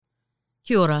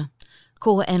Kia ora,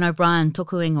 ko Anne O'Brien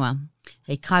toku ingoa,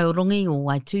 he kaiorongi o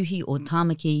Waituhi o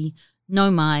Tāmaki, no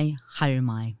mai, haere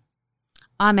mai.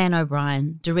 I'm Anne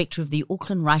O'Brien, Director of the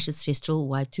Auckland Writers' Festival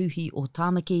Waituhi o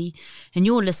Tāmaki, and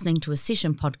you're listening to a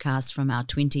session podcast from our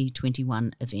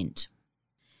 2021 event.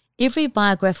 Every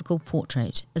biographical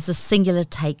portrait is a singular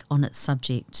take on its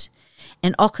subject.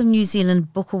 An Ockham New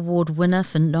Zealand Book Award winner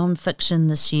for non-fiction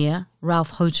this year,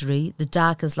 Ralph Hoteri, The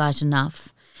Dark is Light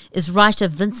Enough, is writer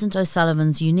Vincent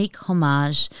O'Sullivan's unique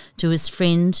homage to his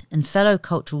friend and fellow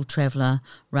cultural traveller,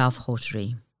 Ralph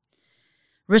Hoteri.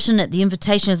 Written at the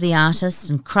invitation of the artist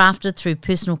and crafted through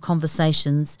personal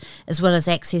conversations as well as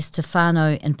access to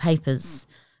whānau and papers,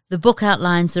 the book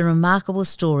outlines the remarkable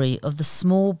story of the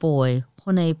small boy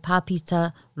Hone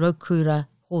Papita Rokura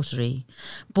Hoteri,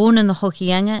 born in the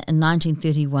Hokianga in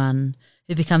 1931,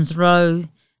 who becomes Ro,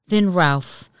 then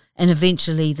Ralph, and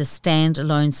eventually the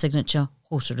stand-alone signature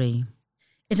Hoteri.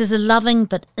 It is a loving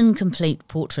but incomplete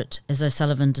portrait, as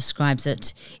O'Sullivan describes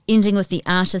it, ending with the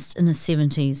artist in his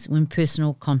 70s when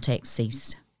personal contact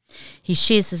ceased. He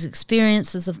shares his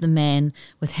experiences of the man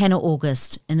with Hannah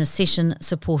August in a session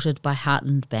supported by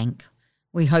Heartland Bank.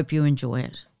 We hope you enjoy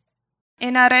it.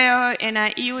 Ena reo,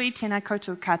 ena iwi, tēnā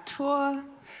koutou katoa.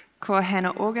 Ko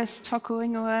Hannah August toku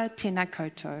ingoa, tēnā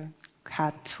koutou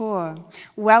katoa.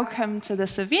 Welcome to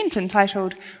this event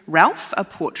entitled Ralph, a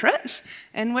Portrait,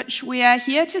 in which we are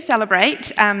here to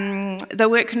celebrate the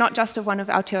work not just of one of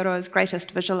Aotearoa's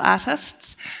greatest visual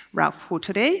artists, Ralph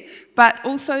Hoteri, but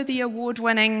also the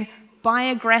award-winning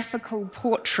biographical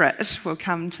portrait, we'll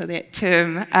come to that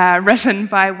term, written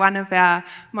by one of our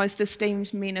most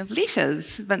esteemed men of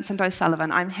letters, Vincent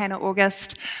O'Sullivan. I'm Hannah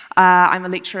August. I'm a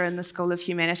lecturer in the School of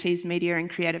Humanities, Media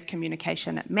and Creative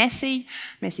Communication at Massey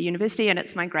University, and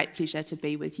it's my great pleasure to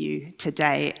be with you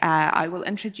today. I will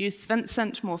introduce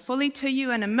Vincent more fully to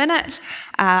you in a minute.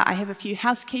 I have a few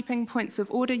housekeeping points of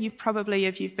order. You've probably,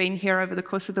 if you've been here over the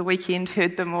course of the weekend,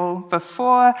 heard them all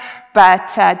before,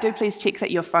 but do please check that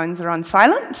your phones are on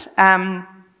silent.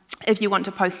 If you want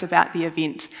to post about the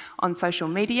event on social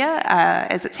media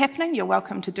as it's happening, you're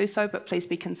welcome to do so, but please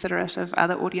be considerate of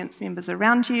other audience members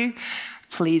around you.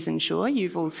 Please ensure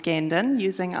you've all scanned in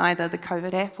using either the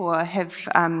COVID app or have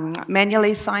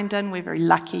manually signed in. We're very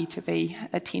lucky to be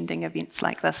attending events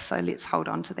like this, so let's hold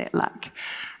on to that luck.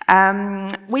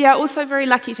 We are also very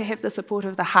lucky to have the support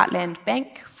of the Heartland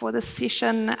Bank for this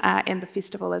session and the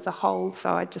festival as a whole,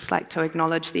 so I'd just like to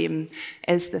acknowledge them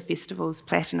as the festival's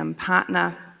platinum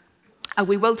partner.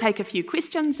 We will take a few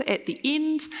questions at the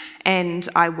end, and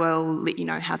I will let you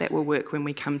know how that will work when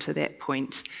we come to that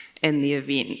point in the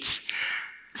event.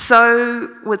 So,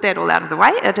 with that all out of the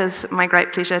way, it is my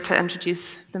great pleasure to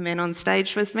introduce the man on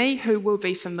stage with me, who will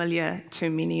be familiar to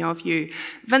many of you.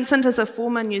 Vincent is a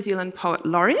former New Zealand Poet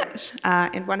Laureate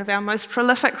and one of our most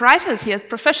prolific writers. He is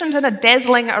proficient in a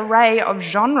dazzling array of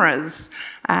genres.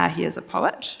 He is a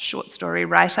poet, short story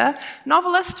writer,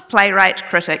 novelist, playwright,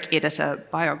 critic, editor,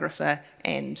 biographer,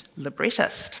 and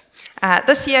librettist.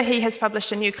 This year he has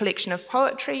published a new collection of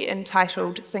poetry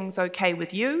entitled Things OK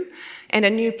With You, and a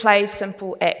new play,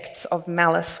 Simple Acts of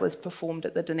Malice, was performed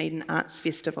at the Dunedin Arts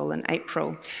Festival in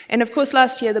April. And of course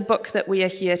last year the book that we are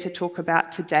here to talk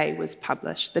about today was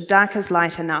published, The Dark is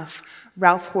Light Enough,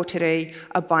 Ralph Hoteri,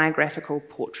 a biographical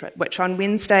portrait, which on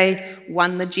Wednesday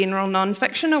won the General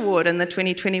Non-Fiction Award in the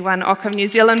 2021 Ockham New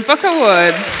Zealand Book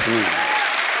Awards.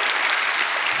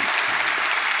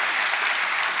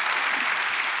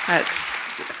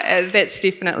 That's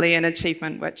definitely an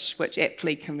achievement which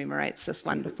aptly commemorates this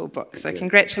wonderful book. So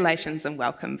congratulations and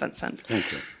welcome, Vincent.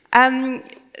 Thank you.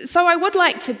 So I would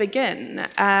like to begin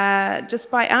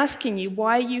just by asking you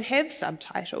why you have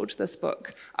subtitled this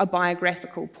book A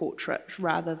Biographical Portrait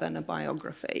rather than a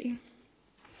biography.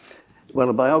 Well,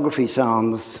 a biography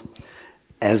sounds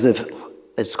as if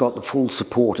it's got the full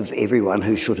support of everyone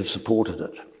who should have supported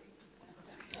it.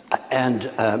 And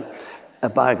a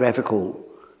biographical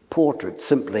portrait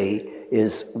simply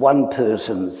is one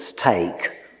person's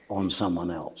take on someone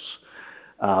else.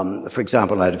 For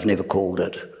example, I'd have never called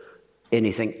it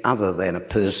anything other than a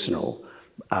personal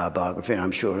biography. And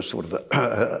I'm sure a sort of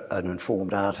an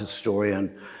informed art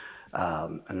historian,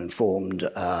 an informed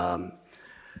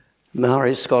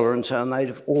Maori scholar and so on, they'd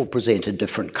have all presented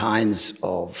different kinds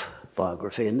of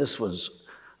biography. And this was,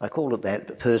 I call it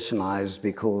that, personalised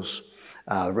because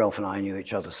Ralph and I knew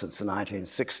each other since the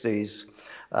 1960s.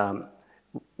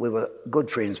 We were good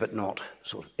friends, but not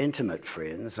sort of intimate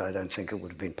friends. I don't think it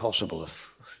would have been possible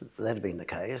if that had been the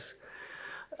case.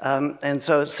 And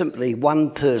so it's simply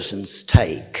one person's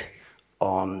take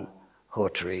on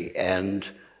Hoteri, and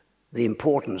the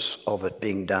importance of it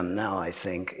being done now, I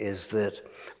think, is that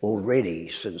already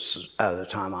since the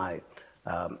time I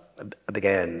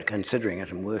began considering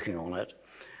it and working on it,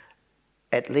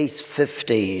 at least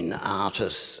 15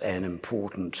 artists and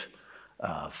important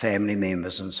family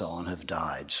members and so on have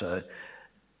died. So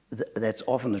that's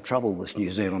often the trouble with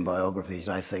New Zealand biographies,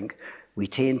 I think. We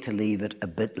tend to leave it a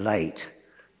bit late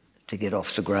to get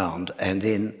off the ground, and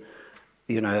then,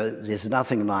 you know, there's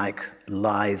nothing like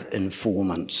live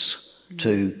informants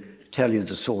to tell you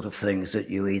the sort of things that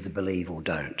you either believe or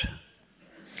don't.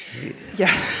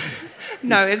 Yeah.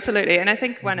 No, absolutely. And I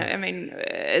think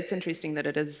it's interesting that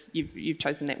it is, you've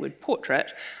chosen that word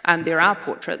portrait. There are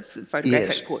portraits,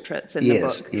 photographic portraits in the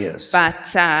book. Yes. But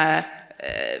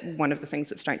one of the things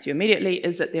that strikes you immediately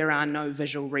is that there are no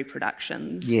visual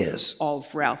reproductions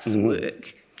of Ralph's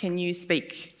work. Can you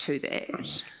speak to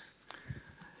that?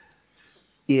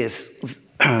 Yes,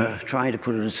 trying to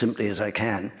put it as simply as I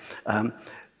can.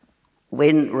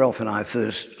 When Ralph and I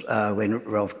first, when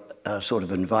Ralph sort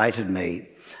of invited me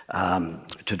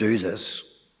to do this,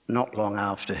 not long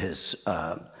after his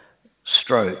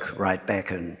stroke, right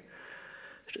back in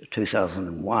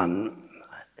 2001,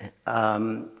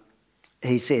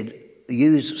 he said,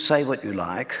 say what you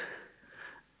like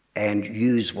and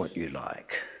use what you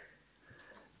like.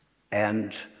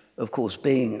 And of course,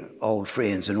 being old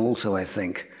friends, and also I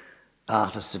think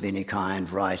artists of any kind,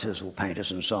 writers or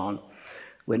painters and so on,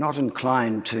 we're not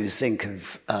inclined to think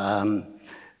of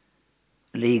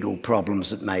legal problems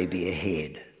that may be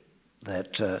ahead.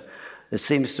 That it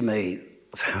seems to me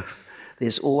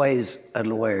there's always a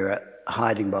lawyer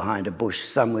hiding behind a bush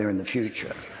somewhere in the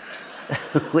future.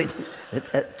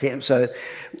 So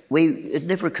it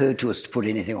never occurred to us to put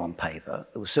anything on paper.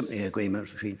 It was simply an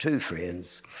agreement between two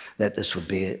friends that this would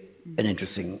be an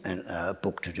interesting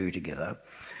book to do together.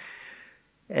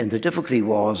 And the difficulty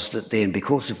was that then,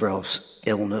 because of Ralph's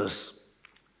illness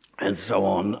and so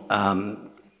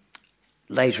on,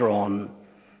 later on,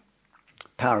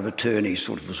 power of attorney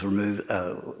sort of was removed,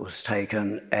 was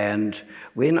taken, and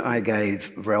when I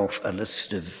gave Ralph a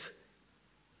list of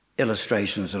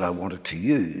illustrations that I wanted to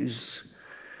use,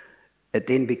 it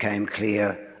then became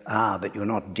clear, but you're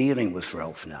not dealing with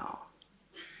Ralph now.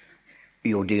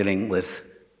 You're dealing with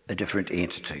a different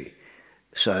entity.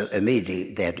 So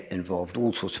immediately that involved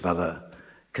all sorts of other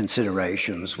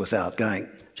considerations without going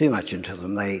too much into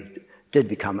them. They did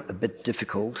become a bit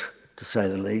difficult, to say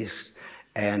the least,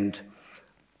 and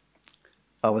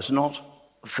I was not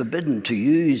forbidden to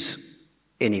use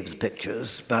any of the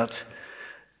pictures, but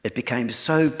it became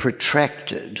so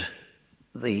protracted,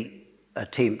 the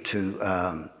attempt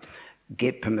to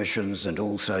get permissions, and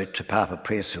also to Papa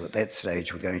Press, who at that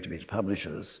stage were going to be the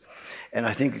publishers. And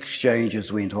I think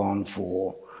exchanges went on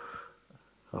for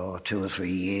 2 or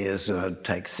 3 years, and it'd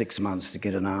take 6 months to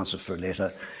get an answer for a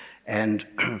letter. And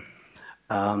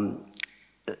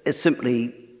it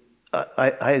simply,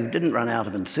 I didn't run out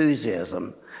of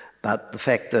enthusiasm, but the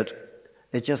fact that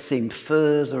it just seemed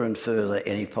further and further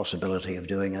any possibility of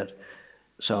doing it,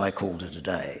 so I called it a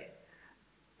day.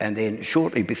 And then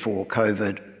shortly before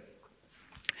COVID,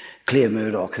 Claire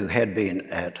Murdoch, who had been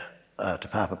at Te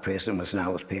Papa Press and was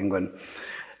now with Penguin,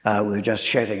 we were just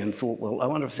chatting and thought, well, I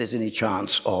wonder if there's any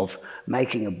chance of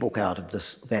making a book out of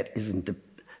this that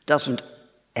doesn't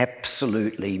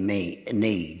absolutely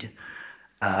need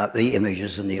the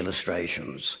images and the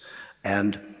illustrations.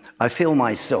 And I feel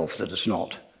myself that it's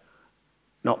not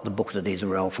the book that either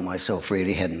Ralph or myself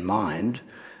really had in mind,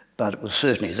 but it was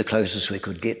certainly the closest we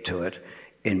could get to it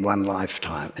in one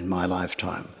lifetime, in my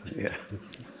lifetime. Yeah.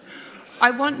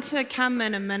 I want to come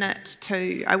in a minute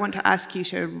to, I want to ask you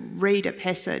to read a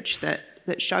passage that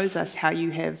shows us how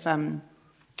you have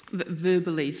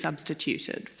verbally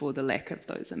substituted for the lack of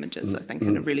those images, I think,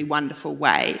 in a really wonderful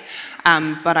way.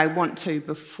 But I want to,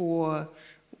 before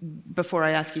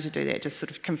I ask you to do that, just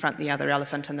sort of confront the other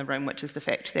elephant in the room, which is the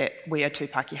fact that we are two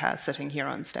Pākehā sitting here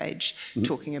on stage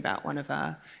talking about one of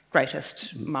our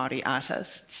greatest Māori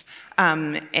artists.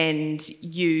 And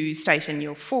you state in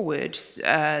your foreword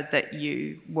that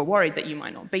you were worried that you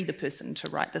might not be the person to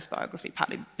write this biography,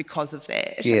 partly because of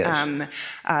that, yes.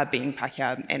 Being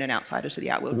Pākehā and an outsider to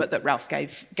the art world, but that Ralph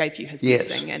gave you his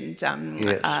blessing,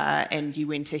 and you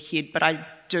went ahead. But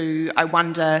I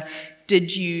wonder,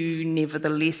 did you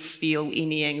nevertheless feel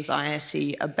any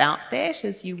anxiety about that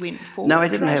as you went forward? No, I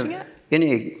didn't have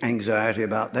any anxiety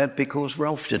about that because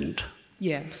Ralph didn't.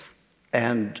 Yeah.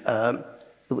 And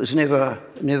it was never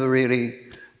really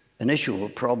an issue or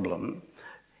problem.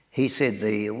 He said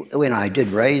when I did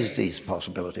raise these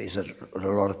possibilities, that a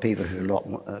lot of people who know a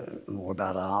lot more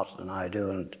about art than I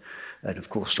do, and of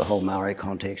course the whole Maori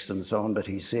context and so on, but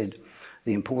he said,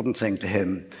 The important thing to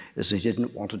him is he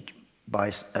didn't want it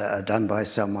done by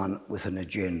someone with an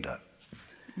agenda.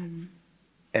 And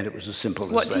it was as simple as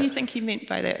that. What do you think he meant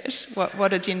by that?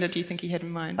 What agenda do you think he had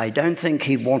in mind? I don't think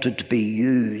he wanted to be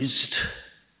used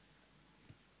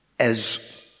as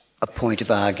a point of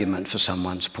argument for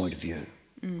someone's point of view.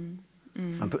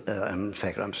 In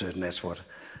fact, I'm certain that's what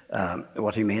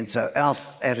he meant. So our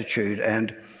attitude,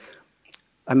 and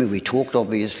I mean, we talked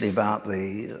obviously about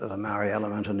the Maori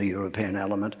element and the European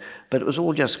element, but it was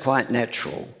all just quite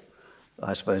natural,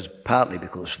 I suppose, partly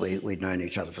because we'd known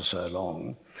each other for so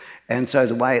long. And so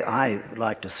the way I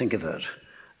like to think of it,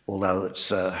 although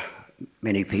it's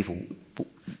many people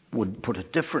would put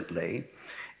it differently,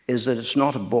 is that it's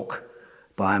not a book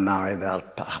by a Maori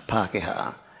about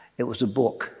Pākehā. It was a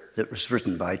book that was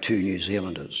written by two New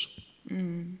Zealanders.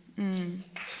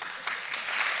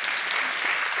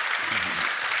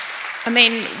 I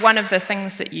mean, one of the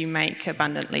things that you make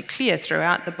abundantly clear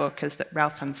throughout the book is that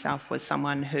Ralph himself was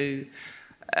someone who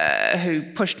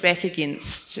pushed back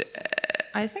against,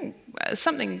 I think,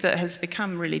 something that has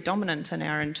become really dominant in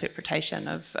our interpretation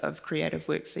of creative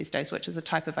works these days, which is a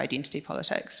type of identity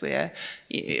politics where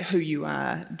who you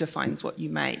are defines what you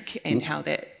make and how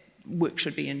that work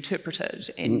should be interpreted.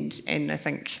 And I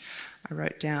think I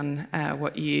wrote down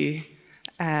what you...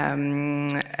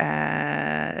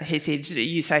 he said,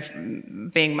 you say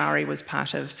being Maori was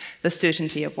part of the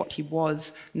certainty of what he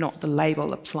was, not the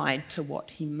label applied to what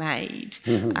he made.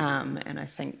 And I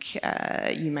think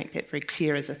you make that very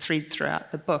clear as a thread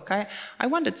throughout the book. I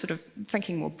wondered, sort of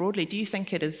thinking more broadly, do you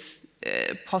think it is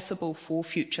possible for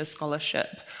future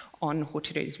scholarship on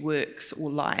Hōtere's works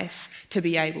or life to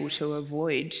be able to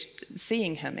avoid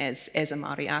seeing him as a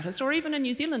Māori artist or even a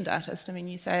New Zealand artist? I mean,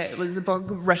 you say it was a book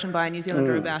written by a New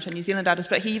Zealander about a New Zealand artist,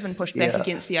 but he even pushed back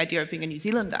against the idea of being a New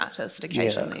Zealand artist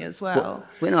occasionally as well.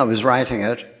 When I was writing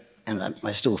it, and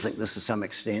I still think this to some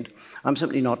extent, I'm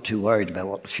simply not too worried about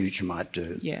what the future might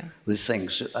do with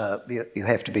things. You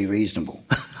have to be reasonable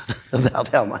about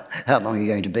how long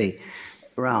you're going to be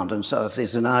around, and so if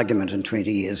there's an argument in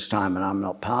 20 years' time and I'm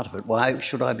not part of it, why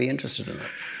should I be interested in it?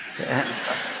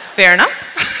 Fair enough.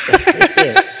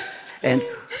 And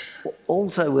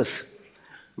also with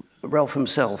Ralph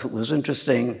himself, it was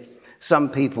interesting. Some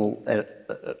people at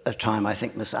a time, I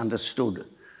think, misunderstood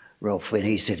Ralph when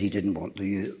he said he didn't want to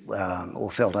use,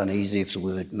 or felt uneasy if the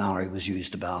word Maori was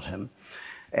used about him.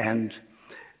 And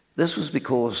this was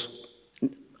because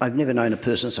I've never known a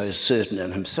person so certain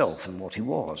in himself and what he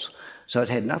was. So it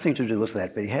had nothing to do with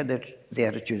that, but he had the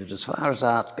attitude that as far as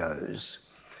art goes,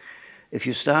 if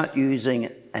you start using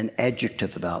an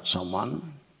adjective about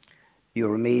someone,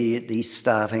 you're immediately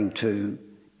starting to,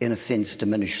 in a sense,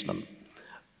 diminish them.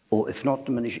 Or if not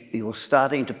diminish, you're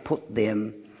starting to put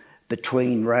them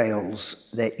between rails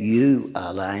that you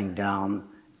are laying down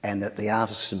and that the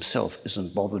artist himself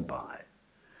isn't bothered by.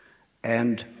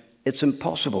 And it's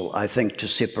impossible, I think, to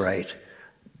separate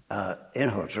in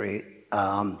Hōtere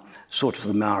sort of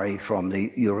the Maori from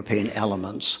the European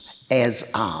elements as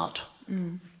art.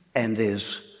 And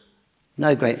there's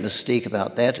no great mystique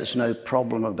about that. There's no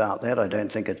problem about that. I don't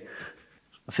think it's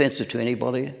offensive to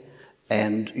anybody.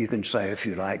 And you can say, if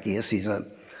you like, yes, he's a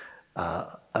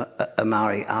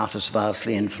Maori artist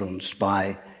vastly influenced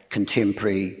by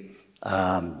contemporary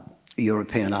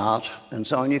European art and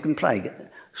so on. You can play,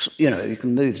 you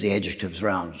can move the adjectives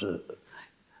around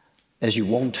as you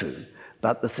want to.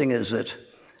 But the thing is that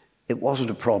it wasn't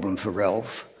a problem for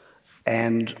Ralph,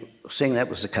 and seeing that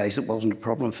was the case, it wasn't a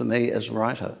problem for me as a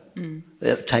writer,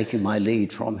 taking my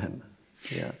lead from him.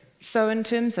 So in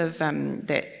terms of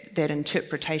that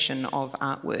interpretation of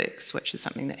artworks, which is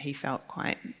something that he felt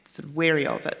quite sort of wary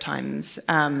of at times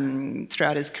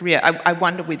throughout his career, I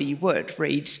wonder whether you would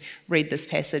read this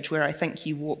passage where I think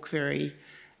you walk very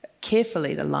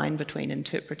carefully the line between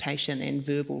interpretation and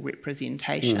verbal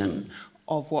representation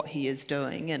of what he is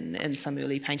doing in some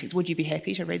early paintings. Would you be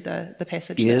happy to read the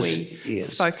passage that we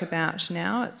spoke about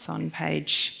now? It's on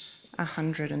page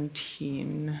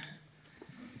 110.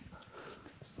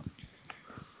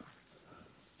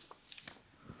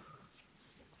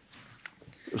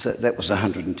 That was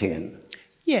 110?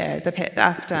 Yeah,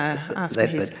 after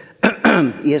his...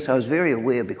 Yes, I was very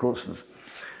aware because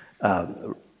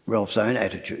of Ralph's own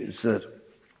attitudes that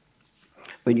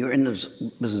when you're in this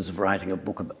business of writing a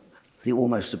book about the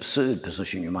almost absurd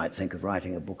position you might think of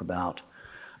writing a book about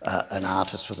an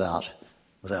artist without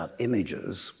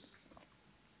images,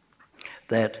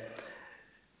 that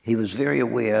he was very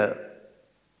aware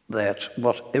that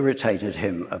what irritated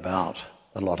him about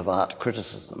a lot of art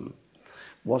criticism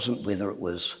wasn't whether it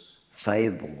was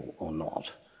favourable or not,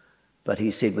 but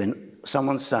he said when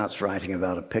someone starts writing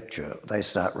about a picture, they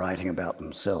start writing about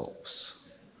themselves.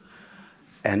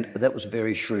 And that was a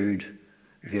very shrewd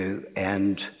view,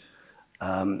 and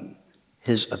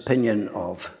his opinion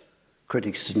of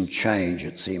critics didn't change,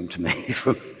 it seemed to me,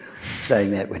 from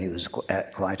saying that when he was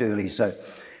quite early. So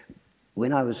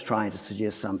when I was trying to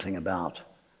suggest something about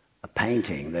a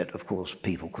painting that, of course,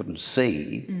 people couldn't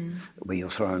see, where you're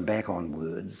thrown back on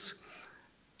words,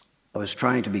 I was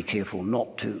trying to be careful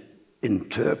not to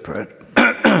interpret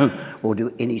or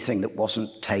do anything that wasn't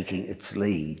taking its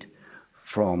lead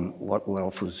from what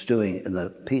Ralph was doing in the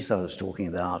piece I was talking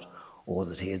about, or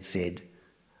that he had said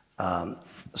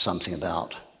something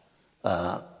about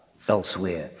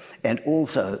elsewhere. And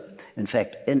also, in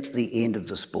fact, into the end of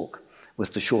this book,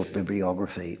 with the short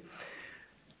bibliography,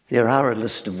 there are a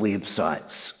list of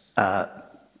websites,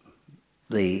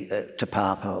 the Te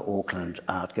Papa, Auckland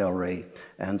Art Gallery,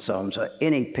 and so on. So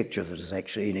any picture that is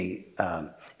actually, any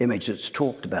image that's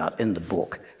talked about in the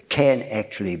book can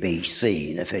actually be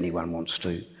seen if anyone wants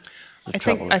to.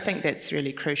 I think that's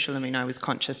really crucial. I mean, I was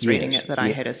conscious reading it that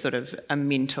I had a sort of a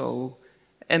mental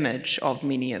image of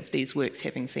many of these works,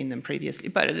 having seen them previously,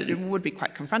 but it would be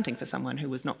quite confronting for someone who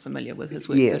was not familiar with his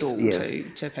works at all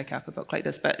to pick up a book like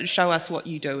this. But show us what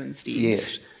you do instead.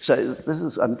 Yes. So this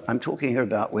is, I'm talking here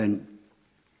about when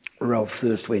Ralph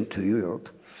first went to Europe,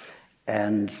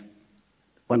 and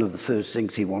one of the first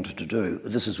things he wanted to do,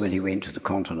 this is when he went to the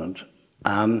continent,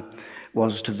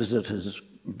 was to visit his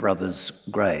brother's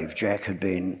grave. Jack had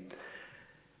been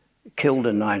killed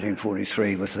in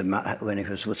 1943 when he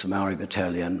was with the Maori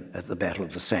Battalion at the Battle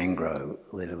of the Sangro,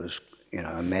 where there was,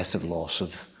 a massive loss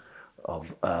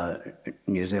of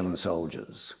New Zealand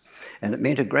soldiers. And it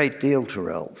meant a great deal to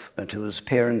Ralph and to his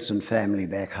parents and family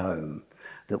back home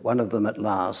that one of them at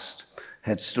last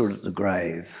had stood at the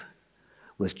grave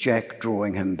with Jack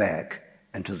drawing him back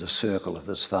into the circle of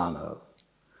his whānau.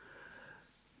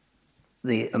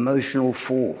 The emotional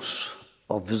force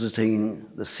of visiting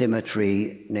the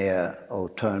cemetery near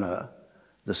Altona,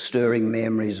 the stirring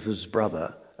memories of his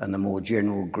brother, and the more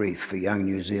general grief for young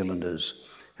New Zealanders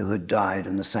who had died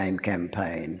in the same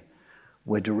campaign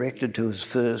were directed to his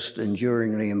first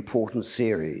enduringly important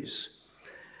series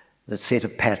that set a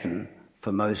pattern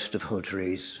for most of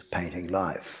Houteri's painting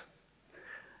life.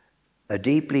 A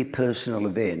deeply personal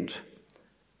event,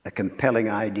 a compelling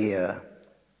idea,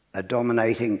 a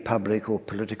dominating public or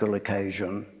political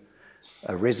occasion,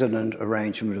 a resonant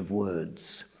arrangement of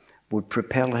words would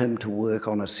propel him to work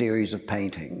on a series of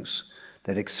paintings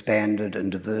that expanded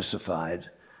and diversified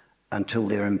until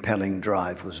their impelling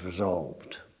drive was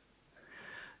resolved.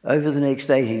 Over the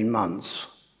next 18 months,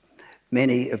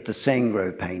 many of the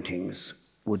Sangro paintings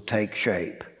would take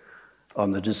shape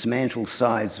on the dismantled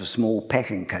sides of small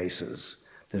packing cases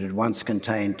that had once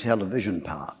contained television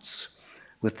parts,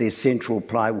 with their central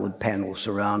plywood panel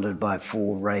surrounded by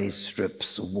 4 raised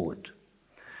strips of wood.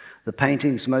 The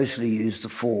paintings mostly used the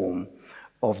form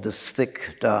of this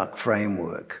thick, dark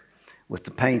framework, with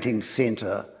the painting's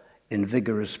centre in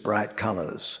vigorous, bright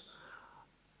colours,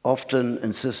 often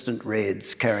insistent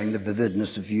reds carrying the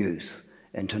vividness of youth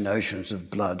into notions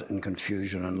of blood and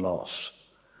confusion and loss.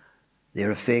 Their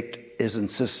effect is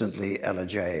insistently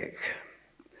elegiac.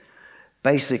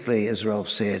 Basically, as Ralph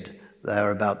said, they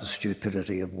are about the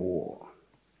stupidity of war.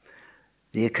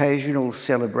 The occasional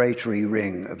celebratory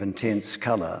ring of intense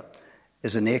colour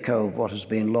is an echo of what has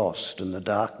been lost in the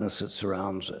darkness that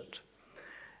surrounds it.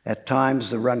 At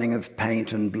times, the running of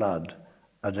paint and blood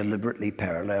are deliberately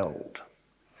paralleled.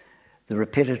 The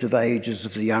repetitive ages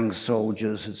of the young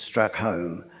soldiers had struck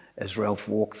home as Ralph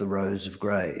walked the rows of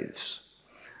graves.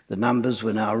 The numbers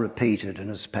were now repeated in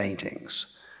his paintings,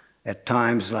 at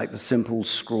times like the simple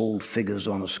scrawled figures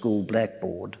on a school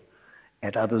blackboard,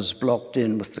 at others blocked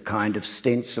in with the kind of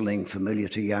stenciling familiar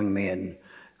to young men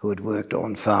who had worked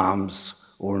on farms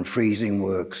or in freezing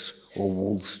works or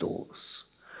wool stores.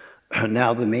 And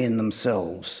now the men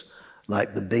themselves,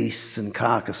 like the beasts and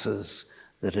carcasses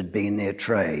that had been their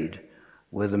trade,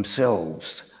 were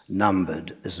themselves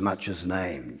numbered as much as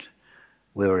named.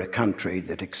 We were a country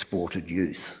that exported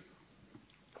youth.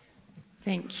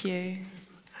 Thank you.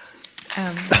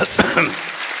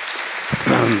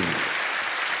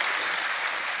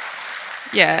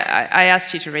 Yeah, I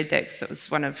asked you to read that because it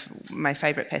was one of my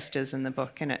favourite passages in the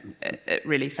book, and it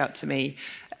really felt to me,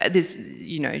 there's,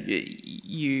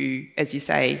 you, as you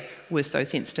say, were so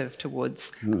sensitive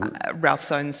towards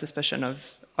Ralph's own suspicion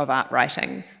of art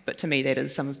writing, but to me that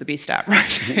is some of the best art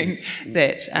writing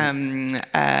that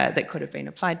that could have been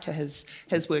applied to his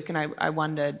work. And I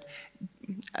wondered,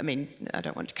 I mean, I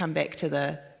don't want to come back to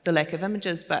the the lack of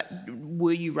images, but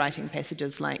were you writing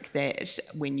passages like that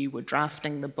when you were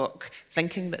drafting the book,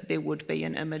 thinking that there would be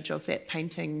an image of that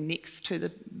painting next to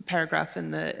the paragraph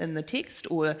in the text,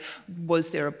 or was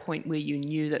there a point where you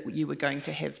knew that you were going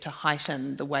to have to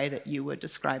heighten the way that you were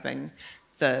describing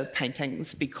the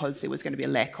paintings because there was going to be a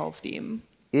lack of them?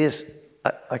 Yes,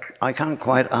 I can't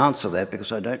quite answer that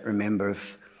because I don't remember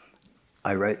if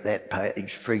I wrote that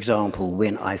page, for example,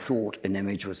 when I thought an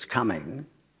image was coming,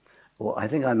 or I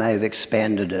think I may have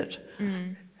expanded it.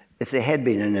 If there had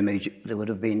been an image, there would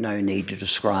have been no need to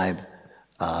describe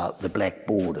the black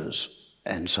borders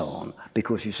and so on,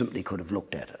 because you simply could have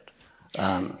looked at it.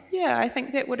 Yeah, I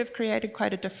think that would have created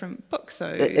quite a different book,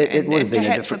 though, It would have been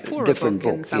perhaps a poorer book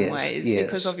in some ways, yes,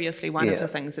 because obviously one of the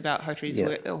things about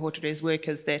Hoture's work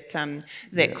is that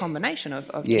that combination of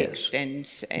text and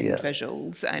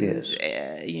visuals,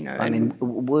 and you know. I mean,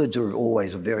 words are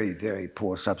always a very, very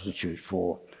poor substitute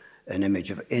for an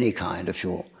image of any kind if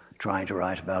you're trying to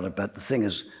write about it. But the thing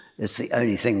is, it's the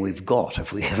only thing we've got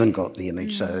if we haven't got the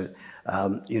image. So,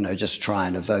 you know, just try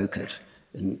and evoke it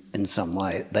in some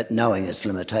way, but knowing its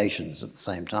limitations at the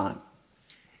same time.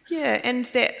 Yeah, and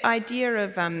that idea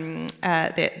of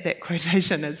that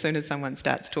quotation, as soon as someone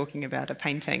starts talking about a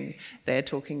painting, they're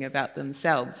talking about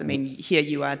themselves. I mean, here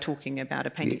you are talking about a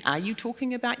painting. Are you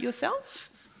talking about yourself?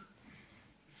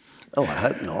 Oh, I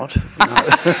hope not.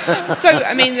 So,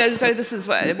 I mean, so this is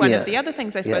one of the other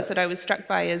things, I suppose, that I was struck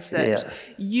by is that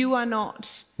you are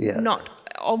not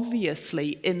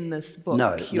obviously in this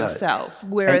book yourself,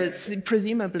 whereas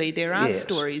presumably there are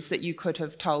stories that you could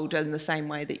have told in the same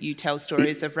way that you tell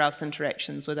stories of Ralph's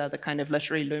interactions with other kind of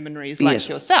literary luminaries like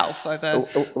yourself over...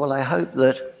 Well, I hope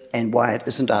that, and why it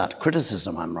isn't art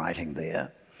criticism I'm writing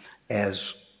there,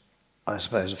 as I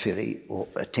suppose fairly, or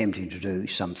attempting to do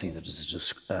something that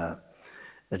is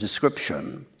a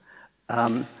description,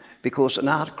 because an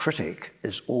art critic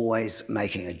is always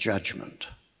making a judgment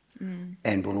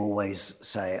and will always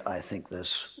say, I think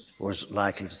this, or is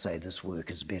likely to say this work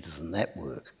is better than that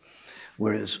work.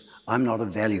 Whereas I'm not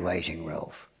evaluating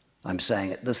Ralph. I'm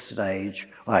saying at this stage,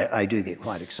 I do get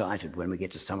quite excited when we get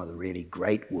to some of the really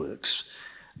great works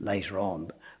later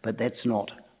on, but that's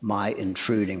not my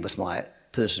intruding with my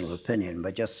personal opinion,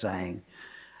 but just saying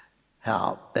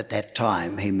how at that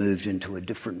time he moved into a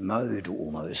different mode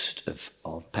almost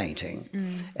of painting.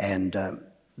 And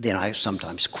then I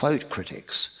sometimes quote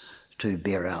critics to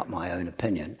bear out my own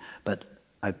opinion, but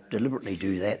I deliberately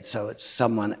do that so it's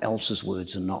someone else's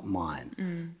words and not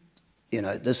mine. You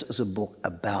know, this is a book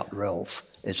about Ralph.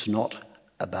 It's not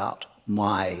about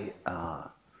my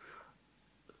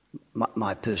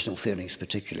personal feelings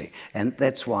particularly. And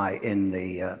that's why in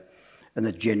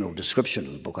the general description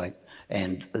of the book,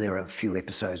 and there are a few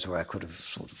episodes where I could have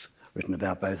sort of written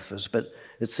about both of us, but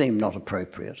it seemed not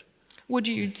appropriate. Would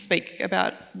you speak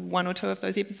about one or two of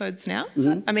those episodes now?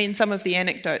 I mean, some of the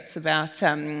anecdotes about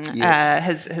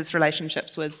his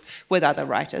relationships with other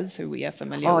writers who we are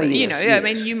familiar with. You know, I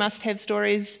mean, you must have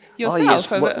stories yourself.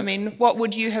 I mean, what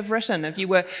would you have written if you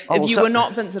were were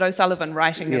not Vincent O'Sullivan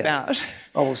writing about?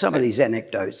 Oh, well, some of these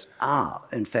anecdotes are,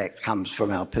 in fact, comes from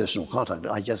our personal contact.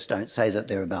 I just don't say that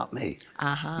they're about me.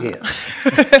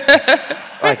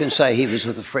 I can say he was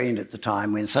with a friend at the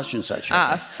time when such and such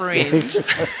happened. A friend.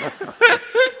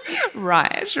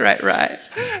 Right.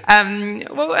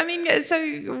 Well, I mean, so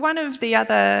one of the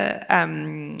other,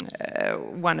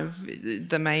 one of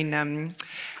the main,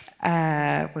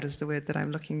 what is the word that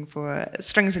I'm looking for?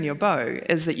 Strings in your bow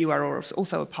is that you are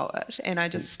also a poet, and I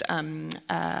just,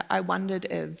 I wondered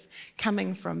if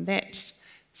coming from that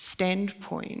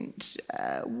standpoint,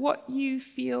 what you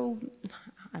feel.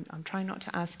 I'm trying not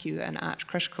to ask you an art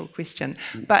critical question,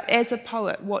 but as a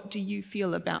poet, what do you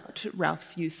feel about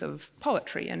Ralph's use of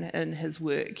poetry in his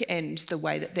work and the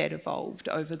way that evolved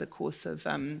over the course of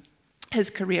his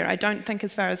career? I don't think,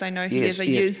 as far as I know, he ever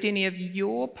used any of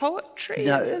your poetry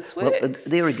in his work. Well,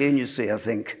 there again, you see, I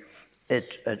think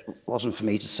it wasn't for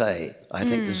me to say, I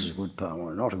think this is a good poem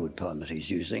or not a good poem that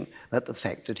he's using, but the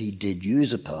fact that he did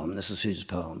use a poem, this is his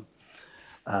poem,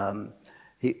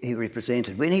 he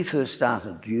represented, when he first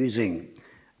started using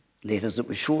letters, it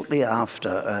was shortly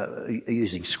after,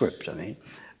 using script, I mean,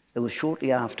 it was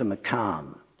shortly after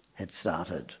McCann had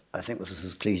started, I think with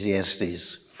his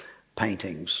Ecclesiastes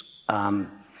paintings,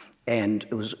 and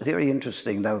it was very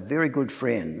interesting. They were very good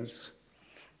friends,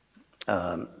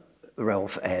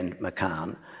 Ralph and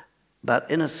McCann,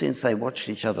 but in a sense they watched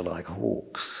each other like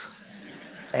hawks,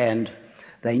 and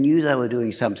they knew they were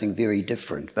doing something very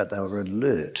different, but they were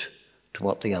alert to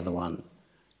what the other one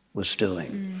was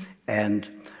doing. And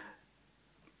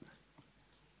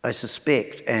I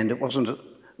suspect, and it wasn't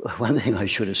one thing I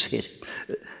should have said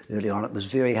early on, it was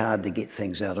very hard to get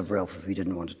things out of Ralph if he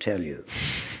didn't want to tell you.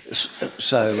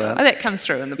 So that comes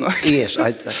through in the book. Yes,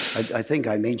 I think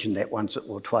I mentioned that once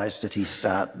or twice, that he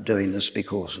started doing this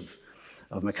because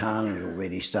of McCann, who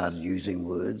already started using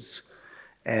words.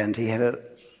 And he had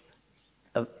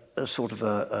a sort of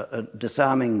a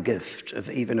disarming gift of,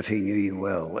 even if he knew you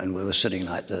well, and we were sitting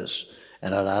like this,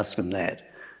 and I'd ask him that,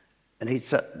 and he'd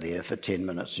sit there for 10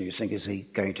 minutes, and you think, is he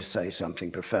going to say something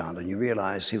profound? And you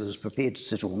realise he was prepared to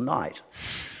sit all night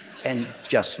and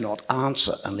just not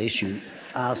answer unless you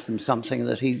asked him something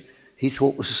that he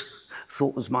thought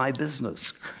was my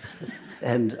business.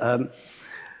 And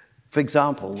for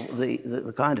example,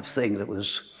 the kind of thing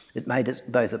it made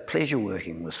it both a pleasure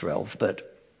working with Ralph, but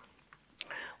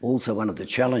also one of the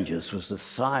challenges was the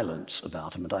silence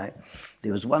about him. And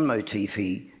there was one motif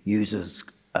he uses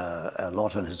a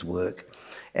lot in his work,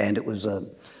 and it was an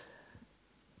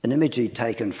image he'd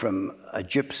taken from a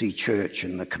gypsy church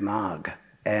in the Camargue,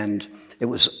 and it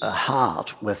was a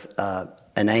heart with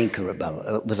an anchor above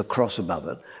it, with a cross above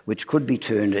it, which could be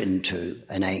turned into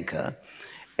an anchor,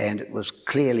 and it was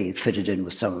clearly fitted in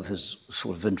with some of his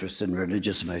sort of interest in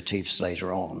religious motifs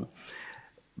later on.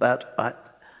 But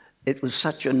it was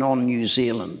such a non-New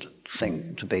Zealand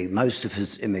thing to be. Most of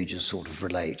his images sort of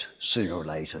relate, sooner or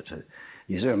later, to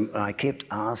New Zealand. And I kept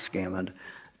asking him,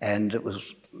 and it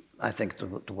was, I think,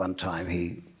 the one time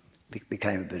he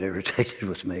became a bit irritated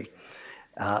with me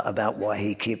about why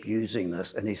he kept using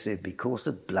this. And he said, because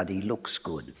it bloody looks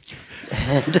good.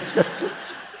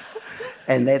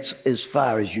 And that's as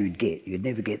far as you'd get. You'd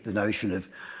never get the notion of,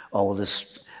 oh,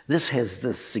 this has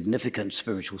this significant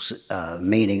spiritual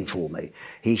meaning for me.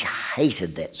 He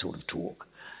hated that sort of talk.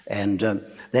 And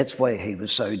that's why he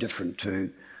was so different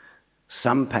to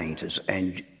some painters.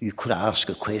 And you could ask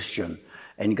a question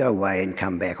and go away and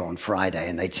come back on Friday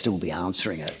and they'd still be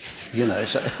answering it, you know.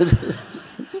 So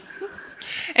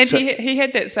And he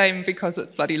had that same because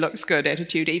it bloody looks good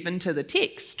attitude even to the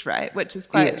text, right? Which is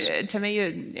quite, yes. To me,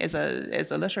 as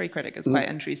a literary critic, it's quite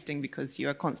interesting because you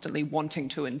are constantly wanting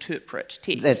to interpret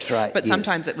text. That's right. But yes.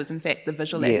 sometimes it was in fact the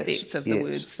visual Yes, aspects of the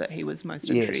words that he was most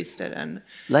Yes. interested in.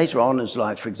 Later on in his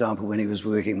life, for example, when he was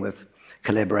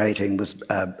collaborating with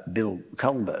Bill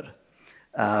Culbert,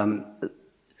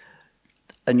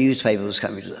 a newspaper was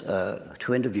coming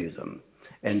to interview them,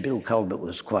 and Bill Culbert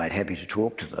was quite happy to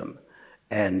talk to them.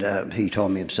 And he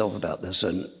told me himself about this,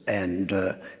 and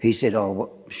he said,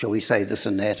 oh, shall we say this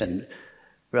and that? And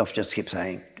Ralph just kept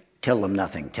saying, tell them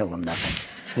nothing, tell them nothing.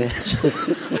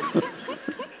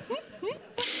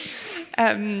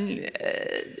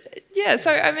 Yeah,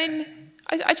 so I mean,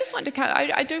 I just want to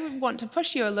I do want to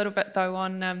push you a little bit though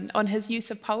on his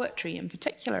use of poetry in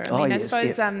particular. I mean, I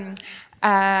suppose. Yeah.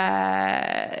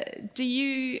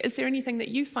 Is there anything that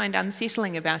you find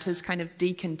unsettling about his kind of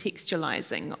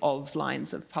decontextualizing of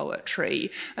lines of poetry?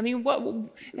 I mean, what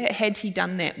had he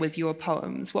done that with your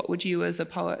poems? What would you as a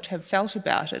poet have felt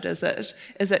about it? Is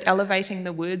it elevating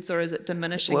the words, or is it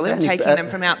diminishing them, taking them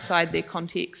from outside their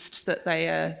context that they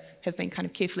have been kind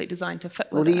of carefully designed to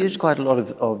fit with? Well, he used quite a lot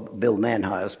of Bill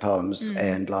Manhire's poems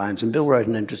and lines, and Bill wrote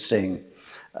an interesting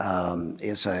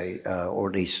essay, or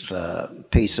at least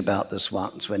piece about this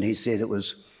once, when he said it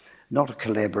was not a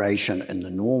collaboration in the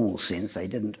normal sense,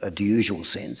 the usual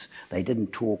sense. They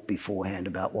didn't talk beforehand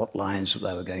about what lines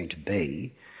they were going to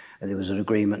be. And there was an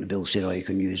agreement, and Bill said, oh, you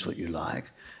can use what you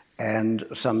like. And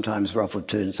sometimes Ralph would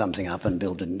turn something up and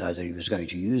Bill didn't know that he was going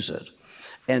to use it.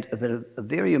 And a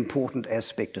very important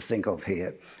aspect to think of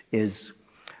here is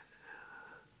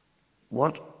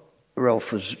what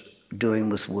Ralph was doing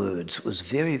with words was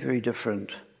very, very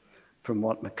different from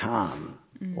what McCann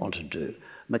wanted to do.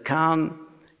 McCann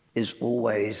is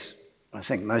always, I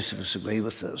think most of us agree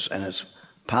with this, and it's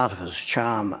part of his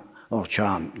charm,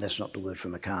 that's not the word for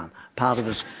McCann, part of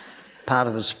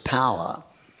his power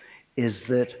is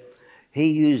that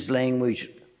he used the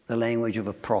language of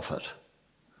a prophet.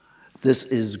 This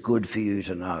is good for you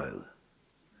to know,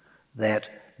 that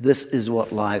this is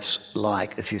what life's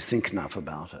like if you think enough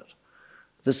about it.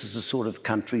 This is the sort of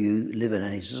country you live in,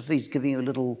 and he's giving you a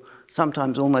little,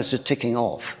 sometimes almost a ticking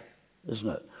off, isn't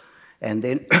it? And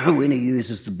then when he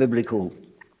uses the biblical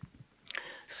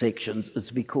sections,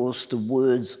 it's because the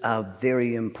words are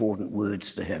very important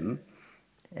words to him,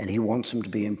 and he wants them to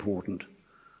be important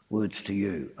words to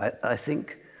you. I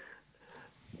think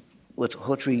with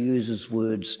Hawtrey uses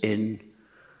words in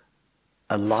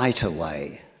a lighter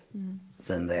way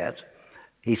than that.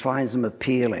 He finds them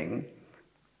appealing.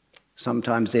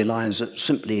 Sometimes they're lines that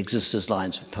simply exist as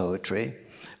lines of poetry,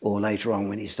 or later on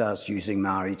when he starts using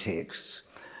Māori texts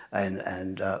and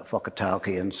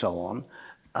whakatauki and so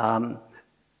on.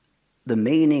 the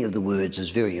meaning of the words is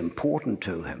very important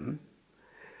to him,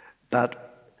 but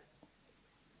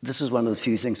this is one of the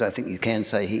few things I think you can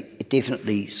say he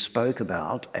definitely spoke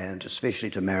about, and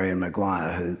especially to Marion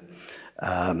Maguire, who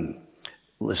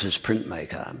was his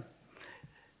printmaker.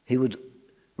 He would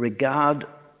regard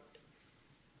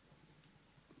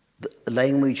the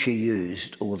language he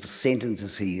used, or the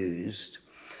sentences he used,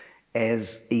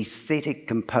 as aesthetic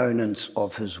components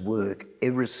of his work,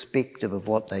 irrespective of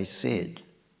what they said.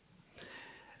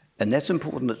 And that's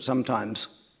important, that sometimes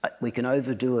we can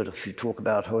overdo it if you talk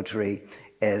about Haughtrey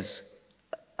as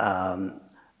a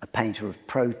painter of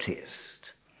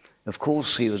protest. Of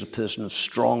course, he was a person of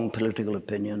strong political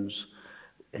opinions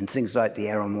in things like the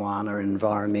Aromoana,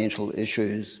 environmental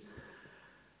issues,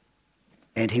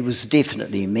 and he was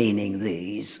definitely meaning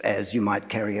these as you might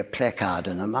carry a placard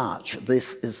in a march.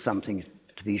 This is something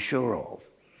to be sure of.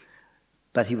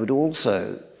 But he would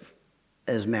also,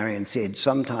 as Marion said,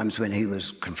 sometimes when he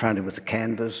was confronted with a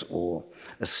canvas or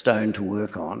a stone to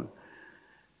work on,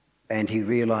 and he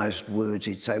realised words,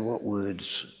 he'd say, what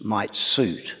words might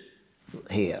suit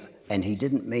here? And he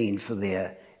didn't mean for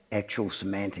their actual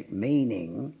semantic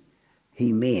meaning,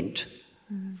 he meant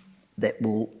that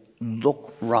will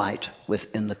look right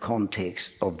within the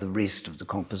context of the rest of the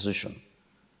composition.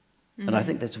 And I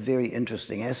think that's a very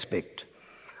interesting aspect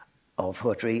of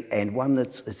Haughtrey, and one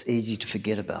it's easy to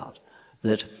forget about,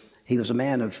 that he was a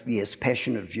man of, yes,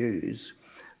 passionate views,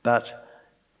 but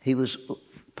he was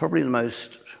probably the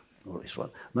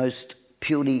most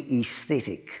purely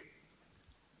aesthetic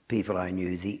people I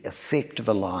knew. The effect of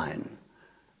a line,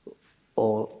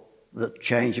 or the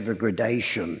change of a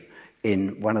gradation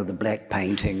in one of the black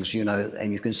paintings, you know,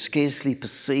 and you can scarcely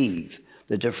perceive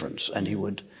the difference. And he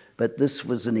would, but this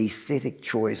was an aesthetic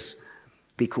choice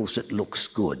because it looks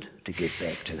good, to get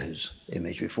back to his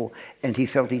image before, and he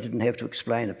felt he didn't have to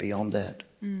explain it beyond that.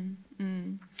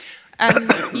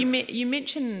 You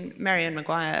mentioned Marion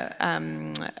Maguire,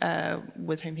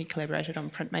 with whom he collaborated on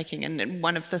printmaking, and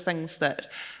one of the things that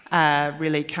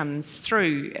really comes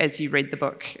through as you read the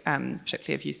book,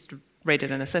 particularly if you sort of read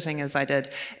it in a sitting as I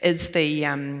did, is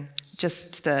the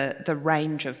just the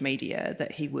range of media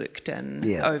that he worked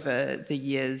in over the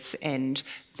years, and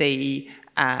the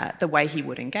way he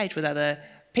would engage with other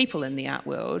people in the art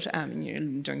world,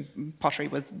 doing pottery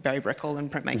with Barry Brickell and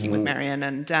printmaking with Marion,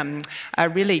 and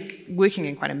really working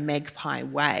in quite a magpie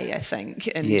way, I think,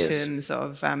 in terms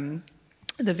of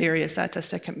the various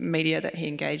artistic media that he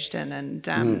engaged in. And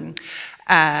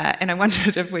I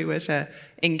wondered if we were to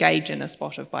engage in a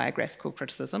spot of biographical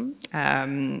criticism,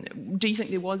 do you think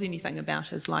there was anything about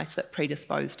his life that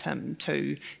predisposed him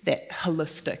to that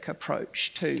holistic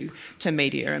approach to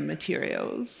media and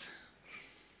materials?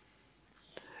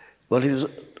 Well,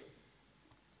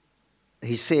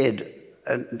 he said,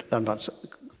 and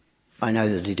I know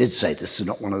that he did say this is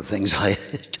not one of the things I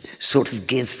sort of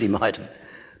guessed he might have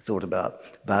thought about,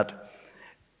 but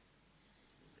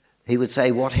he would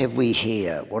say, what have we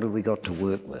here? What have we got to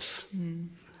work with?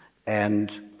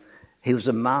 And he was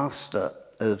a master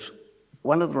of,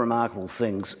 one of the remarkable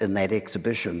things in that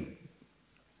exhibition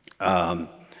that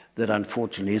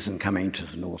unfortunately isn't coming to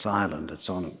the North Island, it's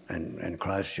on in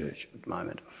Christchurch at the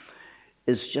moment,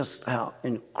 is just how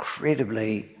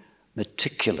incredibly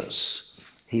meticulous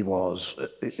he was.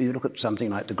 You look at something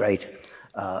like the great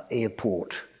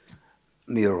airport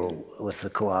mural with the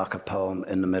Koaka poem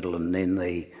in the middle, and then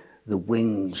the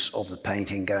wings of the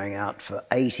painting going out for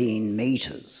 18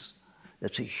 metres.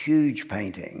 It's a huge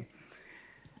painting.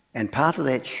 And part of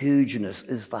that hugeness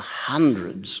is the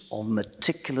hundreds of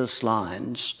meticulous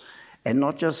lines, and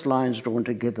not just lines drawn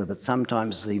together, but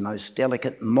sometimes the most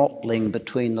delicate mottling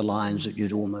between the lines that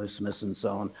you'd almost miss and so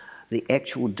on. The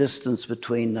actual distance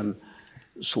between them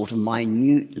sort of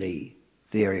minutely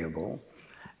variable.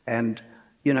 And,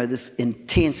 you know, this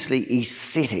intensely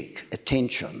aesthetic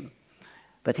attention.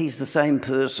 But he's the same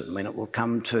person when it will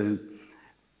come to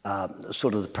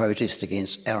sort of the protest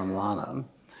against Aromoana.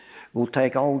 Will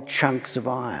take old chunks of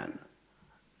iron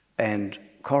and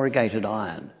corrugated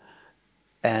iron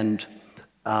and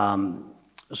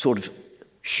sort of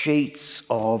sheets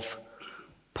of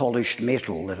polished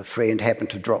metal that a friend happened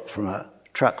to drop from a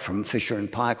truck from Fisher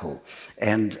and Paykel,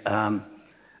 and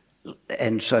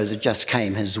so that just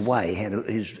came his way. He had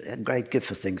a great gift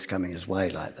for things coming his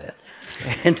way like that.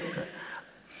 And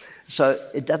so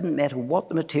it doesn't matter what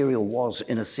the material was,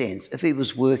 in a sense. If he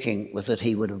was working with it,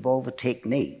 he would evolve a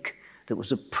technique that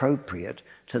was appropriate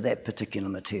to that particular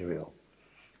material.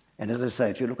 And as I say,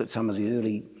 if you look at some of the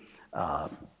early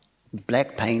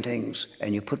black paintings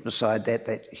and you put beside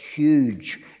that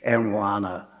huge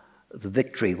Aromoana, the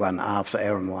victory one after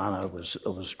Aromoana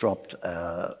was dropped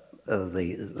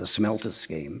the smelter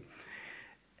scheme.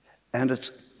 And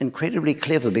it's incredibly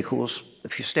clever because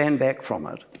if you stand back from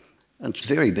it, and it's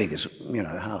very big, it's, you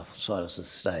know, half the size of the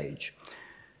stage,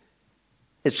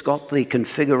 it's got the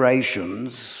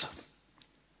configurations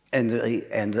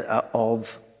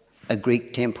of a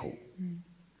Greek temple.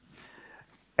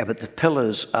 But the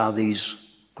pillars are these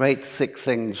great thick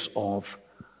things of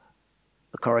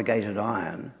corrugated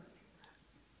iron,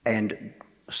 and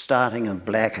starting in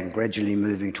black and gradually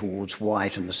moving towards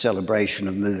white, and the celebration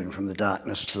of moving from the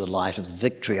darkness to the light of the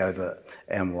victory over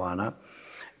Amwana.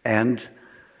 And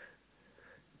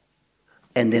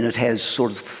then it has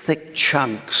sort of thick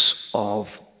chunks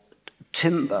of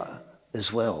timber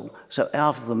as well. So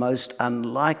out of the most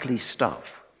unlikely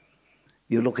stuff,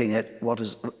 you're looking at what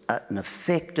is an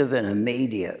effective and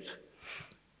immediate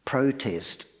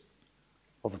protest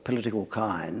of a political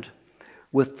kind,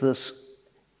 with this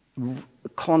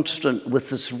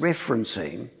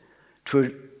referencing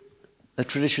to a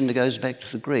tradition that goes back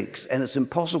to the Greeks. And it's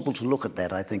impossible to look at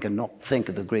that, I think, and not think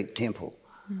of a Greek temple.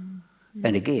 Mm-hmm.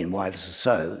 And again, why this is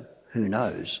so, who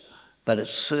knows? But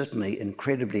it's certainly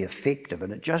incredibly effective,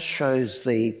 and it just shows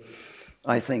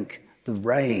I think, the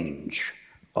range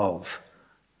of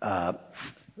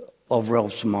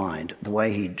Ralph's mind, the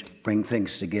way he'd bring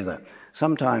things together.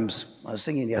 Sometimes, I was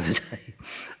thinking the other day,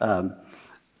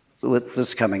 with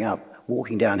this coming up,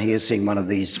 walking down here, seeing one of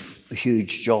these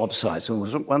huge job sites, and it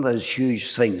was one of those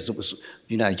huge things that was,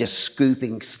 you know, just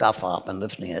scooping stuff up and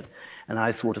lifting it. And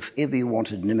I thought, if ever you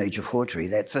wanted an image of Hawtrey,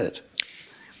 that's it.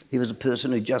 He was a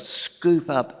person who'd just scoop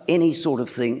up any sort of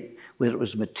thing, whether it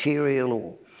was material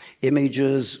or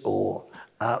images or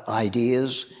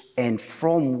ideas, and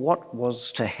from what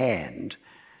was to hand,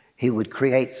 he would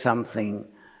create something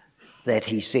that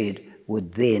he said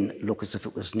would then look as if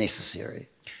it was necessary.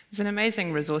 There's an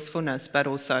amazing resourcefulness, but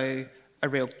also a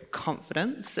real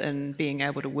confidence in being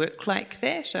able to work like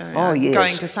that. Yes.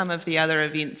 Going to some of the other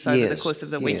events over the course of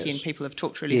the weekend, people have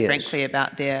talked really frankly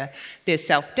about their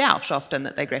self-doubt often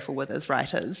that they grapple with as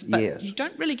writers, but you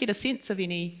don't really get a sense of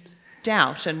any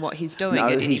doubt in what he's doing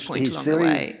at any point along the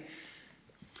way.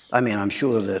 I mean, I'm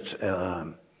sure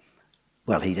that,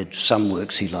 he did some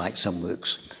works he liked, some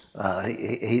works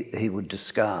he would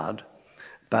discard,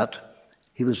 but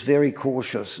he was very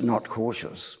cautious, not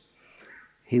cautious.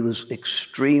 He was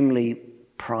extremely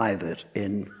private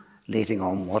in letting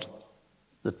on what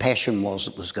the passion was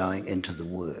that was going into the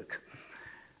work.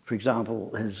 For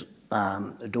example, his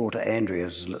daughter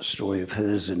Andrea's story of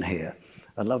hers in here,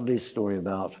 a lovely story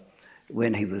about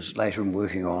when he was later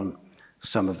working on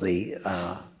some of the,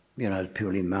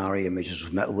 purely Maori images,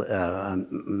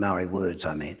 Maori words,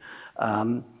 I mean.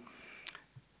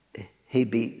 He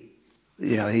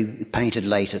painted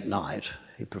late at night.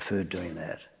 He preferred doing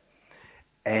that.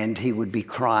 And he would be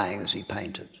crying as he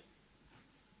painted,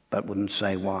 but wouldn't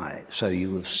say why. So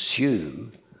you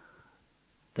assume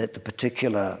that the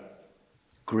particular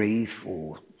grief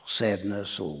or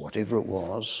sadness or whatever it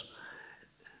was,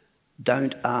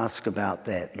 don't ask about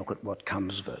that, look at what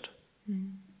comes of it.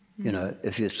 Mm-hmm. You know,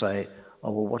 if you say,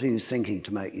 oh, well, what are you thinking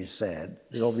to make you sad?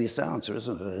 The obvious answer,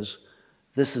 isn't it, is,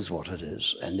 this is what it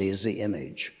is, and there's the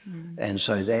image. Mm. And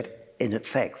so that, in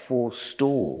fact,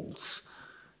 forestalls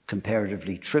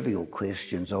comparatively trivial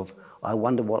questions of, I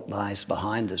wonder what lies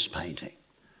behind this painting.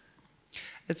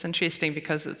 It's interesting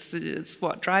because it's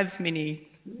what drives many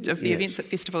of the events at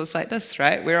festivals like this,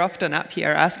 right? We're often up here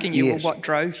asking you, well, what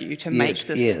drove you to make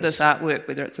this artwork,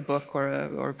 whether it's a book or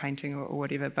a painting or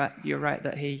whatever, but you're right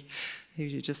that he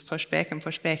just pushed back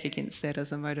against that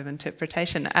as a mode of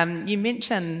interpretation. You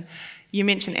mentioned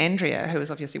Andrea, who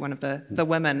was obviously one of the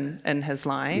women in his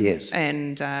life,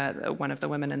 and one of the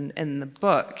women in the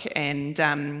book. And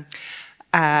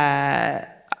I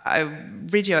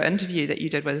read your interview that you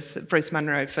did with Bruce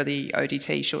Munro for the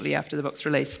ODT shortly after the book's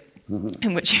release,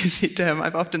 in which you said to him,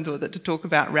 I've often thought that to talk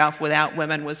about Ralph without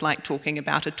women was like talking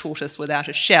about a tortoise without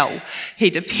a shell. He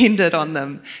depended on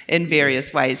them in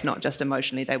various ways, not just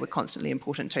emotionally. They were constantly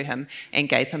important to him and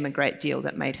gave him a great deal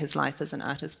that made his life as an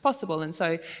artist possible. And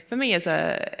so for me as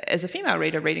a female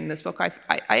reader reading this book, I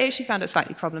actually found it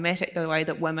slightly problematic, the way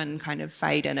that women kind of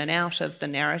fade in and out of the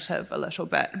narrative a little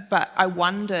bit. But I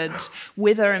wondered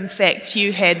whether in fact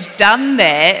you had done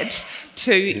that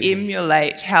to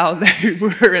emulate how they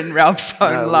were in Ralph's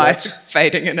own life,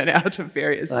 fading in and out of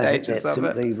various stages of it. I think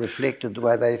that simply reflected the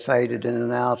way they faded in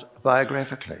and out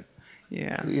biographically.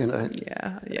 Yeah. You know.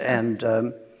 Yeah. And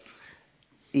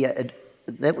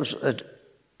that was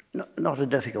not a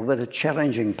difficult, but a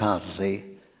challenging part of the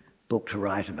book to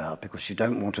write about, because you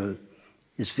don't want to.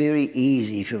 It's very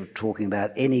easy if you're talking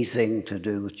about anything to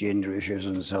do with gender issues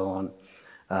and so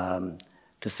on,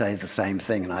 to say the same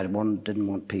thing, and I didn't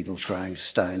want people throwing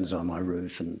stones on my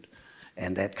roof and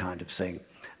that kind of thing.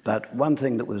 But one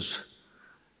thing that was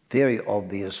very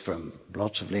obvious from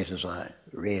lots of letters I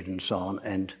read and so on,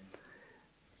 and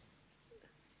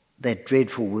that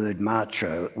dreadful word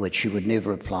macho, which he would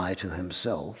never apply to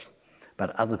himself,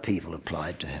 but other people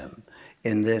applied to him,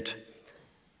 in that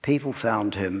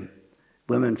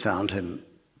women found him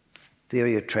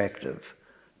very attractive,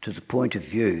 to the point of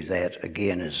view that,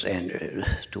 again, as Andrew's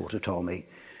daughter told me,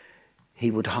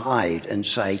 he would hide and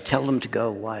say, "Tell them to go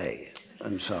away,"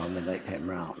 and so on when they came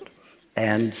round.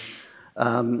 And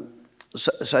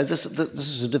so this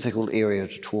is a difficult area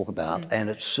to talk about,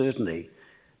 and it's certainly,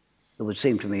 it would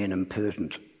seem to me, an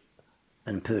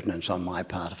impertinence on my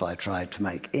part if I tried to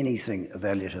make anything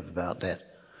evaluative about that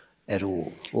at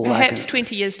all. Perhaps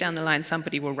 20 years down the line,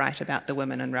 somebody will write about the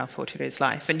women in Ralph Hortere's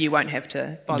life, and you won't have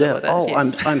to bother with it. Oh,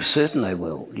 yes. I'm certain they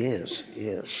will. Yes.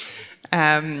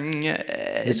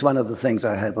 It's one of the things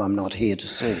I hope I'm not here to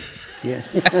see. Yeah.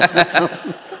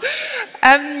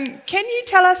 Can you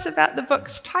tell us about the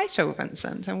book's title,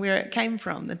 Vincent, and where it came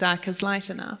from, The Dark is Light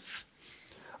Enough?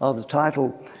 Oh, the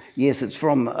title, yes, it's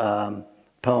from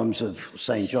poems of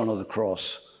St. John of the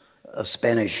Cross, a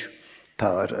Spanish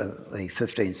poet of the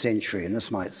 15th century, and this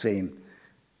might seem,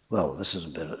 well, this is a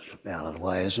bit out of the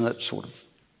way, isn't it, sort of?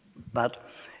 But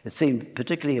it seemed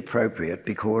particularly appropriate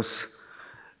because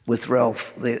with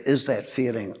Ralph, there is that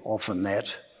feeling often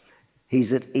that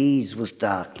he's at ease with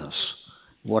darkness.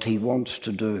 What he wants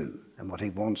to do and what he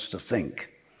wants to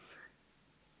think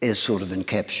is sort of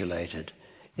encapsulated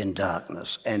in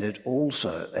darkness. And it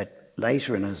also,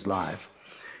 later in his life,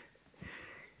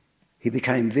 he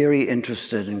became very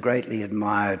interested and greatly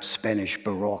admired Spanish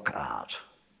Baroque art.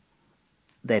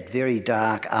 That very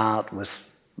dark art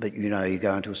but you know, you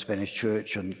go into a Spanish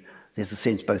church and there's a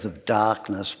sense both of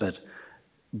darkness but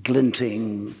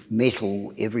glinting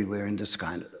metal everywhere in this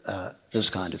kind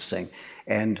of thing.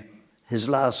 And his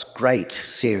last great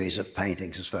series of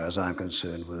paintings, as far as I'm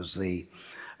concerned, was the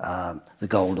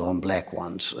gold on black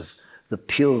ones, of the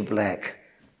pure black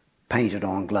painted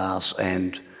on glass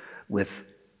and with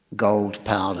gold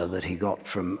powder that he got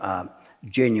from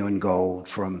genuine gold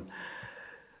from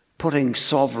putting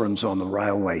sovereigns on the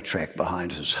railway track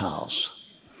behind his house.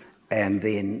 And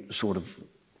then so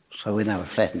when they were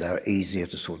flattened, they were easier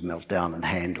to sort of melt down and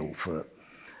handle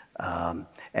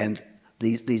and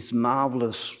these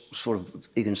marvellous sort of,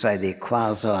 you can say they're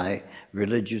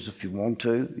quasi-religious if you want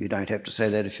to, you don't have to say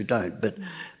that if you don't, but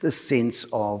this sense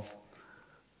of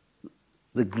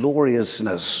the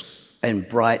gloriousness and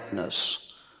brightness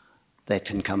that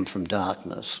can come from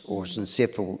darkness, or it's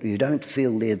inseparable. You don't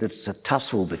feel there that it's a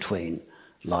tussle between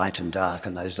light and dark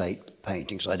in those late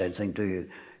paintings, I don't think, do you?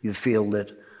 You feel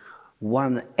that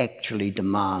one actually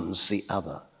demands the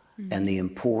other, and the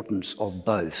importance of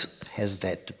both has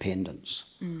that dependence.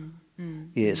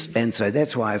 Yes, and so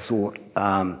that's why I thought,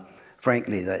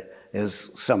 frankly, that as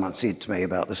someone said to me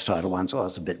about this title once, oh,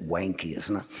 it's a bit wanky,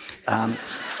 isn't it?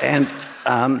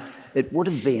 It would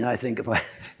have been, I think, if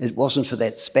it wasn't for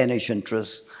that Spanish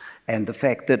interest and the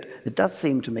fact that it does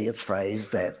seem to me a phrase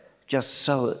that just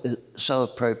so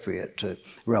appropriate to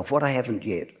Ralph. What I haven't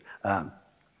yet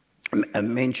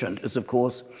mentioned is, of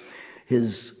course,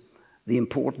 the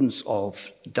importance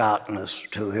of darkness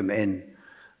to him and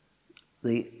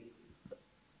the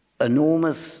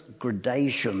enormous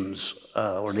gradations,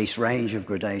 or at least range of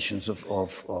gradations of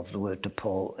the word te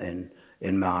po in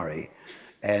Maori,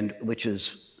 and which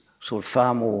is sort of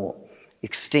far more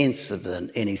extensive than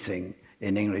anything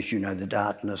in English. You know, the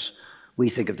darkness, we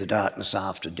think of the darkness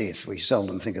after death. We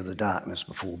seldom think of the darkness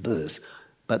before birth,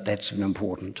 but that's an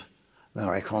important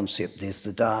Maori concept. There's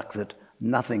the dark that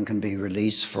nothing can be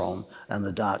released from, and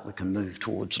the dark that can move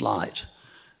towards light,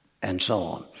 and so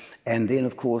on. And then,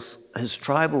 of course, his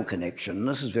tribal connection, and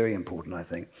this is very important, I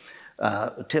think,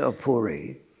 Te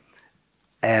Apuri,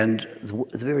 and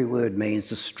the very word means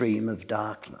the stream of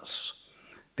darkness,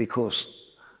 because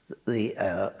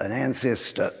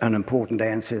an important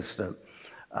ancestor,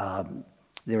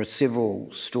 there are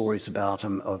several stories about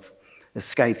him of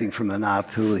escaping from the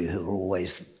Ngāpuhi, who were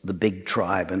always the big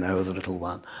tribe and they were the little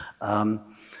one,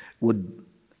 would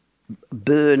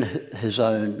burn his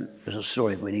own, there's a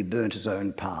story when he burnt his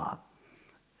own pa.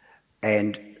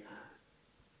 And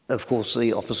of course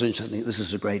the opposition think this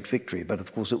is a great victory, but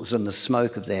of course it was in the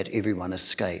smoke of that everyone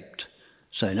escaped.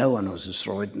 So no one was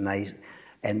destroyed,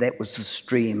 and that was the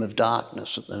stream of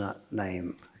darkness that the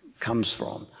name comes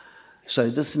from. So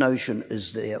this notion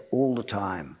is there all the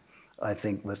time, I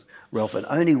think, with Ralph, and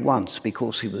only once,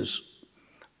 because he was,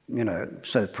 you know,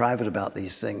 so private about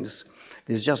these things.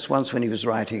 There's just once when he was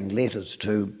writing letters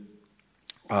to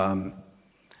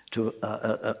to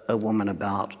a woman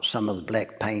about some of the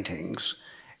black paintings,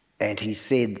 and he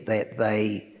said that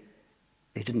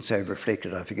he didn't say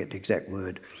reflected, I forget the exact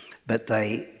word, but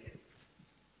they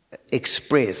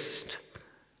expressed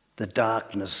the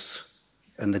darkness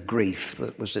and the grief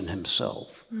that was in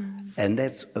himself. And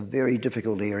that's a very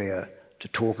difficult area to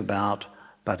talk about,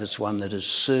 but it's one that is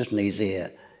certainly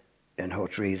there in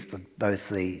Hautere,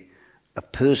 both a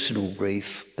personal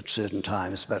grief at certain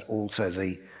times, but also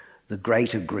the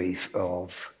greater grief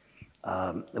of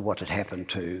what had happened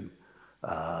to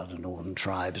the northern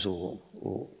tribes or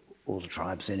the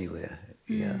tribes anywhere.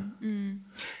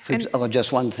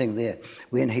 Just one thing there.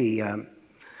 When he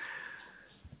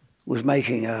was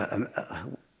making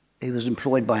he was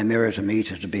employed by Merita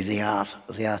Mita to be the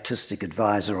artistic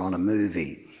advisor on a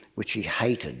movie, which he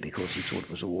hated because he thought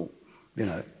it was all,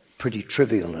 pretty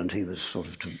trivial, and he was sort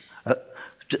of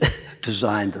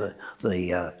designed the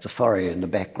whare in the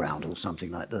background or something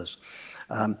like this.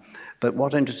 But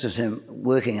what interested him,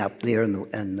 working up there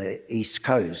in the East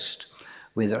Coast,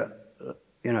 where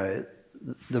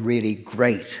the really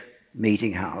great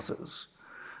meeting houses,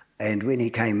 and when he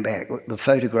came back, the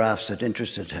photographs that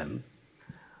interested him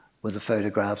were the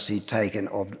photographs he'd taken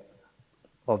of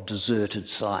deserted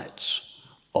sites,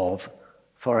 of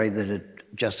whare that had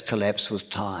just collapsed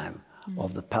with time,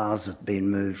 of the paths that had been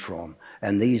moved from.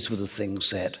 And these were the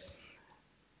things that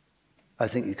I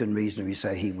think you can reasonably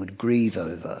say he would grieve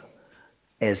over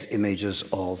as images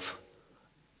of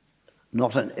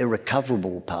not an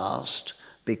irrecoverable past,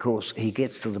 because he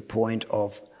gets to the point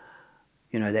of,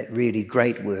 that really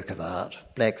great work of art,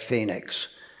 Black Phoenix,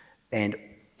 and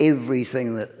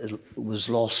everything that was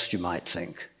lost, you might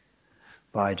think,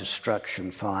 by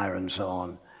destruction, fire and so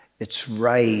on, it's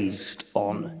raised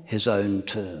on his own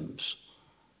terms.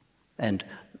 And,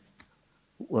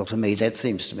 well, to me, that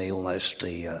seems to me almost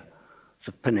the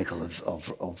pinnacle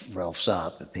of Ralph's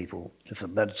art, but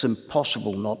it's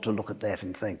impossible not to look at that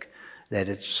and think that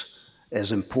it's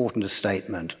as important a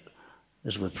statement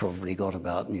as we've probably got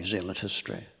about New Zealand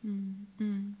history.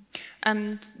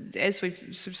 And as we've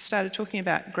sort of started talking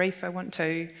about grief, I want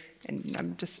to, and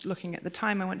I'm just looking at the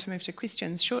time, I want to move to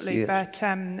questions shortly, but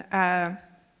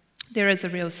there is a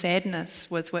real sadness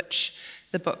with which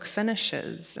the book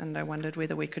finishes, and I wondered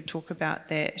whether we could talk about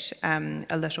that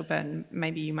a little bit, and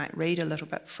maybe you might read a little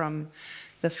bit from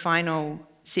the final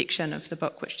section of the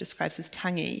book which describes his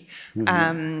tangi,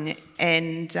 because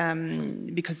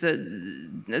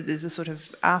there's a sort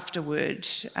of afterword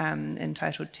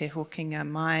entitled Te Hokinga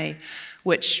Mai,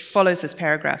 which follows this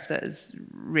paragraph that is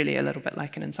really a little bit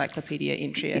like an encyclopedia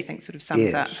entry, I think, sort of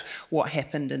sums up what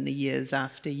happened in the years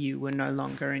after you were no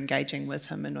longer engaging with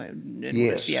him in order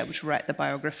to be able to write the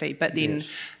biography. But then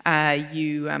were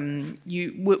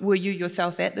you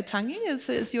yourself at the tangi?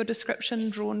 Is your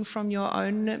description drawn from your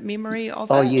own memory of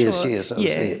it? Oh, yes, yes, I was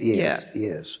there.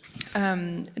 Yes.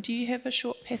 Do you have a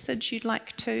short passage you'd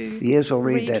like to I'll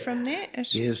read that from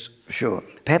that? Yes, sure.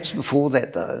 Perhaps before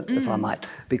that, though, if I might,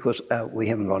 because we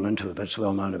haven't gone into it, but it's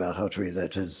well known about Hautere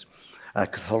that his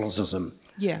Catholicism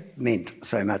meant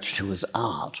so much to his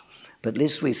art. But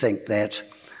lest we think that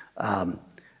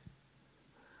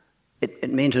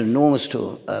it meant an enormous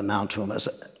amount to him as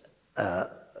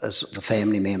a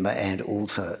family member and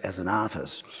also as an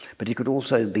artist. But he could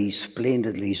also be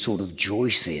splendidly sort of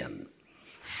Joycean,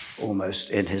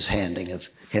 almost in his handling of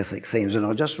Catholic themes. And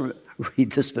I'll just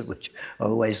read this bit, which I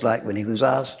always like, when he was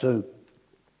asked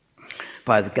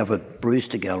by the Governor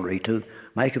Brewster Gallery to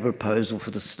make a proposal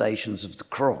for the Stations of the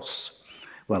Cross.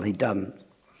 Well, he'd done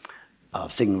a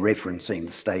thing referencing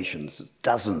the stations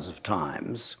dozens of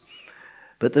times,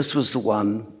 but this was the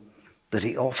one that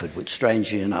he offered, which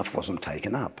strangely enough wasn't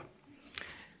taken up.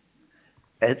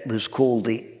 It was called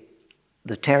the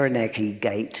Taranaki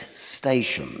Gate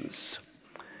Stations.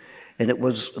 And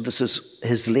this is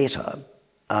his letter,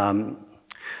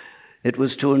 it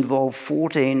was to involve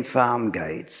 14 farm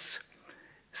gates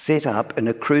set up in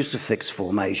a crucifix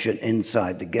formation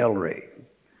inside the gallery.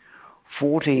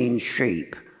 14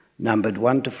 sheep, numbered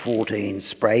 1 to 14,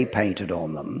 spray painted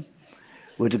on them,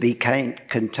 were to be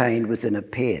contained within a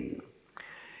pen.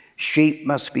 Sheep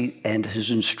must be, and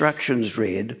his instructions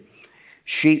read,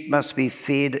 sheep must be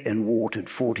fed and watered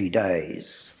 40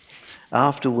 days,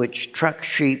 after which truck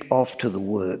sheep off to the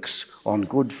works on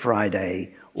Good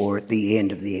Friday or at the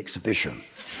end of the exhibition.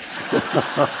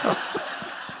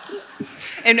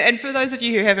 And for those of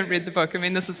you who haven't read the book, I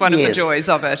mean, this is one of the joys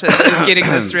of it, is getting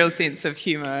this real sense of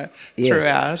humour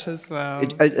throughout as well.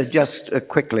 Just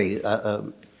quickly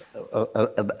about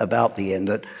the end,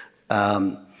 that,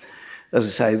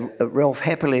 as I say, Ralph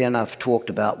happily enough talked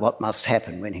about what must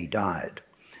happen when he died.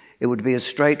 It would be a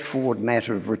straightforward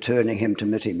matter of returning him to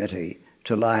Mitimiti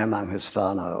to lie among his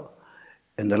whānau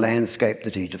in the landscape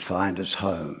that he defined as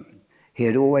home. He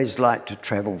had always liked to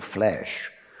travel flash,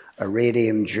 a red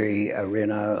MG, a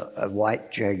Renault, a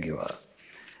white Jaguar.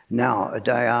 Now, a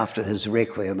day after his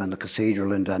requiem in the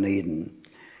cathedral in Dunedin,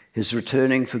 his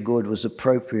returning for good was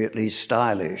appropriately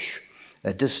stylish,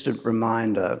 a distant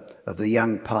reminder of the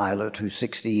young pilot who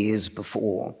 60 years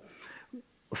before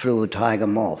flew a tiger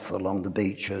moth along the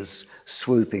beaches,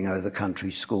 swooping over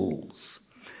country schools.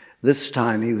 This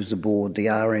time he was aboard the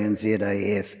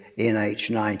RNZAF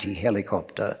NH-90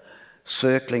 helicopter,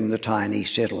 circling the tiny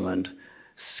settlement,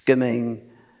 skimming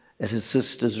at his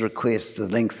sister's request the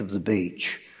length of the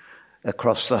beach,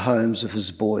 across the homes of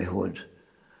his boyhood,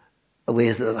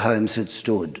 where the homes had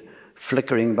stood,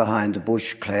 flickering behind the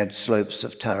bush-clad slopes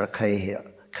of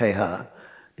Tarakeha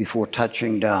before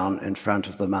touching down in front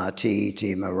of the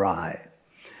Matiiti Marae.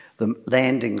 The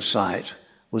landing site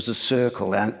was a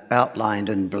circle outlined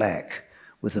in black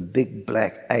with a big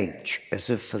black H, as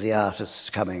if for the artists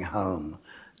coming home,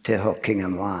 Te Hokinga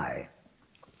Mai.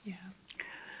 Yeah.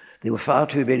 There were far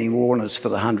too many mourners for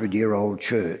the 100-year-old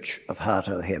church of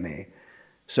Hatoheme,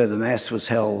 so the Mass was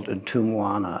held in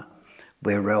Tumuana,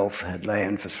 where Ralph had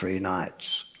lain for 3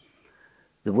 nights.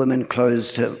 The women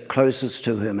closest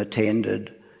to him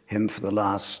attended him for the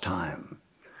last time.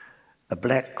 A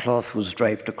black cloth was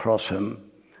draped across him.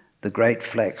 The great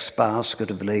flax basket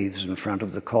of leaves in front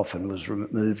of the coffin was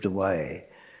moved away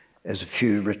as a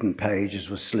few written pages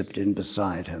were slipped in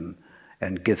beside him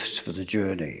and gifts for the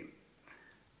journey.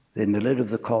 Then the lid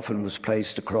of the coffin was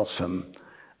placed across him,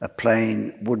 a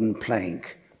plain wooden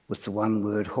plank with the one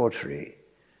word Hotri,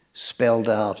 spelled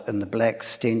out in the black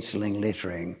stenciling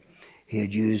lettering he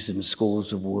had used in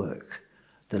scores of work,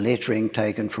 the lettering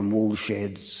taken from wool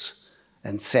sheds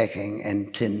and sacking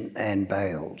and tin and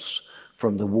bales,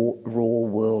 from the raw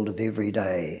world of every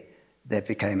day that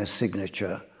became a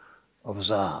signature of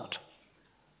his art.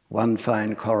 One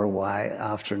fine korowai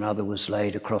after another was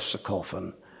laid across the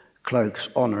coffin, cloaks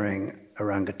honouring a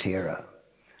rangatira.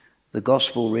 The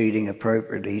gospel reading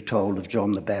appropriately told of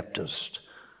John the Baptist,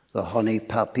 the honi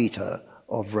papita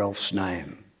of Ralph's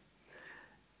name.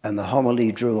 And the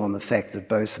homily drew on the fact that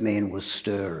both men were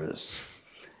stirrers.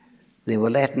 There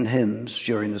were Latin hymns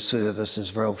during the service,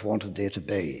 as Ralph wanted there to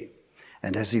be,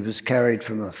 and as he was carried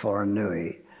from a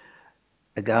wharenui,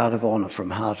 a guard of honour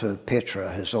from Hato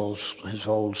Petra, his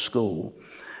old school,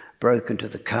 broke into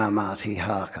the Kāmati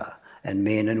haka, and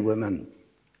men and women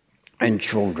and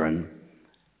children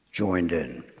joined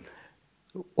in,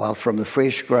 while from the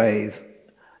fresh grave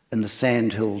in the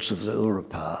sandhills of the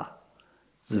Urupā,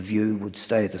 the view would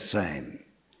stay the same.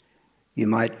 You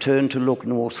might turn to look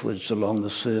northwards along the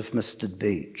surf-misted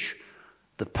beach,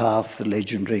 the path the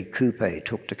legendary Kupe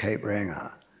took to Cape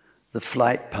Ranga, the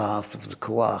flight path of the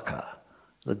Kuaka,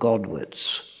 the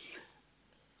Godwits,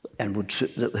 and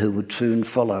who would soon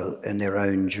follow in their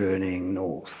own journeying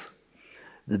north.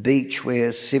 The beach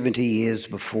where 70 years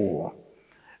before,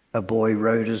 a boy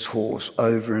rode his horse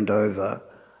over and over,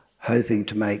 hoping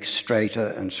to make straighter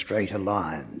and straighter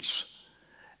lines,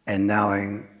 and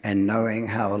knowing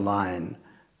how a line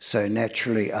so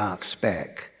naturally arcs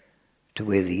back to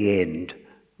where the end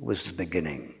was the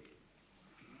beginning.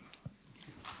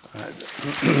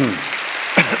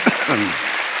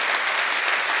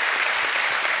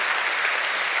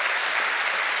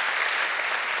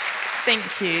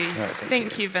 Thank you. No,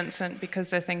 thank you, Vincent,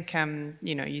 because I think,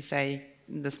 you say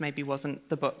this maybe wasn't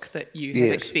the book that you Yes.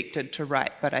 had expected to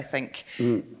write, but I think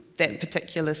that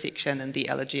particular section and the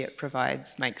elegy it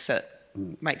provides makes up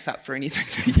for anything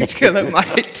that you feel it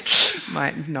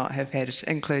might not have had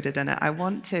included in it.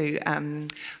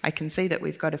 I can see that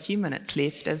we've got a few minutes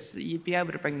left. If you'd be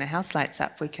able to bring the house lights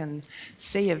up, we can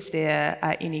see if there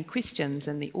are any questions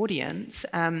in the audience.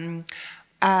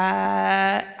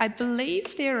 I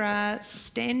believe there are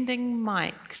standing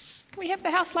mics. Can we have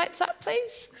the house lights up,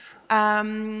 please?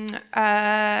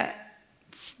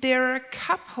 There are a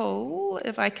couple,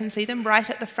 if I can see them, right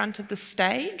at the front of the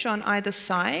stage on either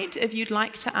side. If you'd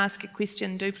like to ask a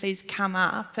question, do please come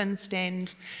up and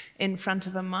stand in front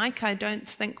of a mic. I don't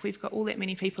think we've got all that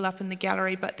many people up in the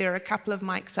gallery, but there are a couple of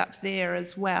mics up there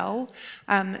as well.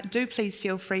 Do please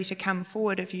feel free to come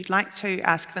forward if you'd like to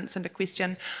ask Vincent a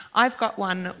question. I've got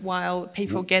one while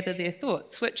people gather their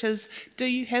thoughts, which is, do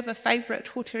you have a favourite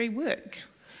Hōteri work?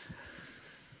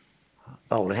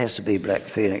 Oh, it has to be Black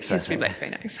Phoenix, I think. It has to be Black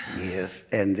Phoenix. Yes,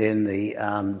 and then the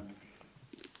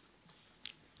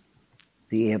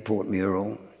airport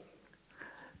mural.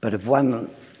 But if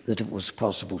one that it was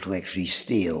possible to actually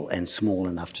steal and small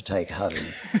enough to take home.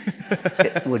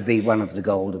 It would be one of the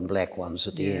gold and black ones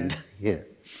at the end. Yeah.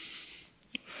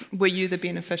 Were you the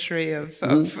beneficiary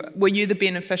were you the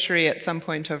beneficiary at some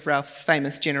point of Ralph's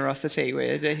famous generosity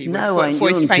where he would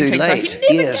foist paintings? Too late.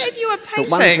 He never gave you a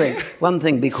painting. But one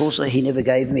thing, because he never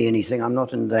gave me anything, I'm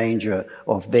not in danger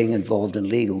of being involved in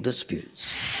legal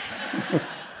disputes.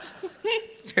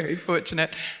 Very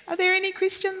fortunate. Are there any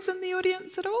questions in the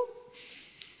audience at all?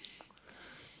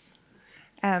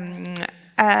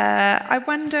 I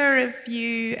wonder if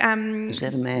you... Is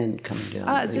that a man coming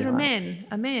down? Is there a man?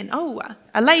 A man. Oh,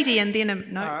 a lady and then a...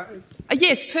 No.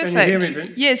 Yes, perfect. Can you hear me,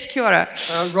 Vin? Yes, kia ora.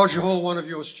 Roger Hall, one of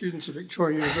your students at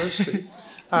Victoria University.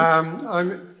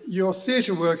 Your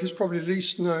theatre work is probably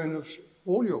least known of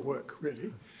all your work, really.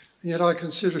 And yet I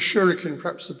consider Shuriken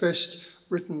perhaps the best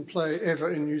written play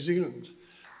ever in New Zealand.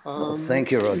 Well,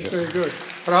 thank you, Roger. It's very good.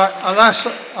 But alas,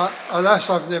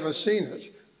 I've never seen it.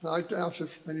 And I doubt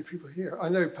if many people here. I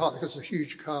know partly because it's a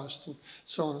huge cast and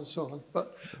so on and so on.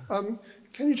 But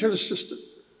can you tell us just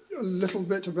a little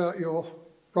bit about your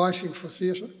writing for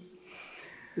theatre?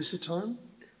 Is the time?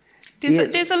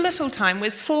 There's a little time.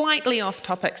 We're slightly off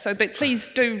topic, but please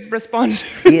do respond.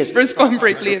 Yes. Respond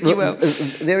briefly, if you will.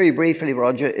 Very briefly,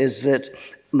 Roger, is that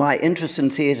my interest in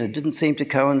theatre didn't seem to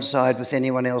coincide with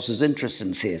anyone else's interest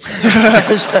in theatre.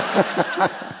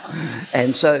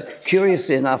 And so,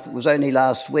 curiously enough, it was only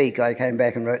last week I came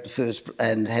back and wrote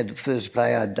had the first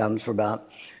play I'd done for about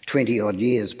 20-odd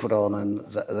years put on in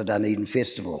the Dunedin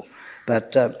Festival.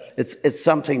 But it's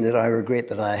something that I regret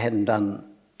that I hadn't done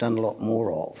a lot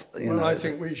more of. I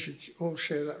think we should all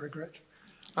share that regret.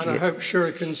 And I hope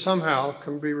Shuriken somehow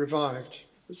can be revived.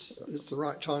 It's the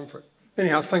right time for it.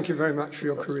 Anyhow, thank you very much for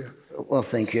your career. Well,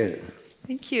 thank you.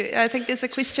 Thank you. I think there's a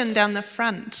question down the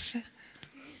front.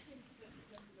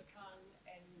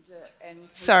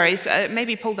 Sorry,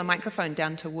 maybe pull the microphone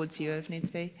down towards you if needs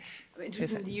be. I'm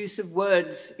interested in the use of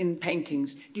words in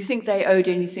paintings. Do you think they owed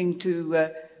anything to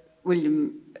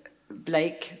William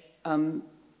Blake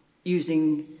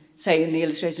using, say, in the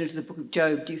illustration to the Book of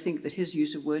Job? Do you think that his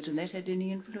use of words and that had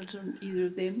any influence on either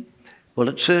of them? Well,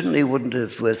 it certainly wouldn't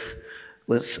have with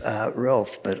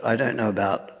Ralph, but I don't know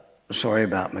about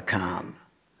McCann.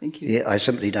 Thank you. Yeah, I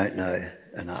simply don't know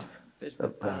enough.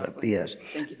 Yes.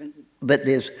 Thank you, Vincent. But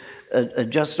there's,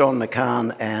 just on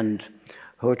McCann and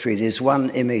Hawtrey, there's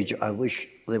one image I wish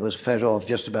there was a photo of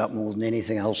just about more than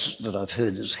anything else that I've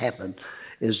heard has happened,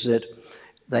 is that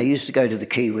they used to go to the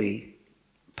Kiwi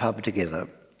pub together,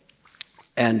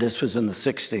 and this was in the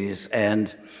 60s,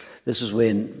 and this is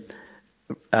when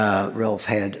Ralph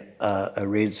had a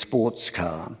red sports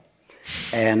car,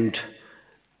 and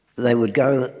they would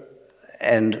go,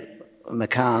 and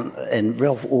McCann and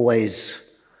Ralph always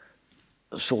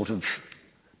sort of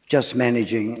just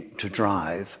managing to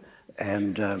drive,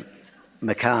 and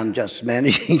McCann just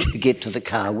managing to get to the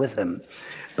car with him.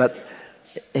 But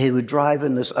he would drive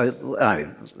in this,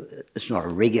 it's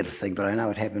not a regular thing, but I know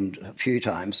it happened a few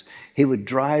times. He would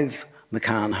drive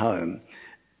McCann home,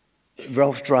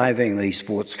 Ralph driving the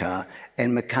sports car,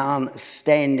 and McCann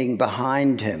standing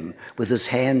behind him with his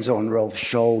hands on Ralph's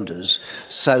shoulders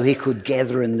so he could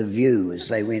gather in the view as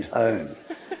they went home.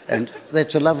 And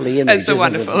that's a lovely image. That's a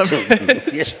wonderful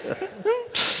image. Yes.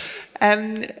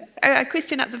 A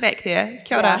question up the back there.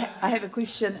 Kia ora. Yeah, I have a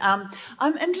question.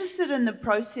 I'm interested in the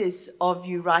process of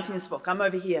you writing this book. I'm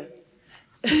over here.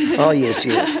 Oh, yes,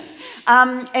 yes.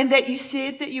 And that you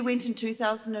said that you went in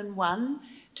 2001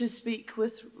 to speak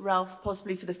with Ralph,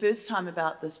 possibly for the first time,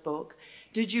 about this book.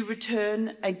 Did you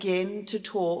return again to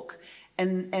talk,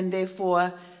 and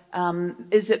therefore,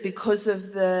 is it because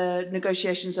of the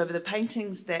negotiations over the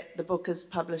paintings that the book is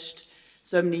published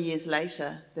so many years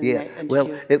later than that interview?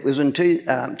 Well, it was in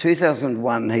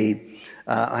 2001,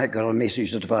 I got a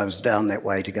message that if I was down that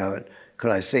way to go,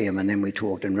 could I see him? And then we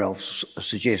talked, and Ralph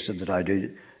suggested that I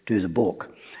do the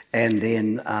book. And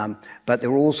then, but there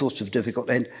were all sorts of difficult,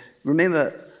 and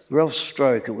remember, Ralph's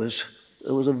stroke, it was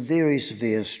a very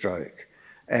severe stroke,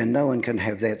 and no one can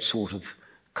have that sort of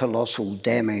colossal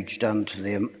damage done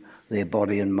to their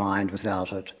body and mind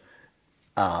without it,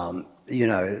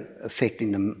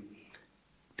 affecting them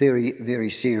very, very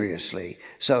seriously.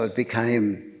 So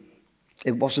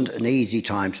it wasn't an easy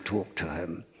time to talk to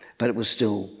him, but it was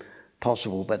still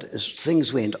possible. But as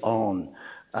things went on,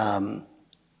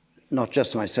 not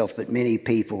just myself, but many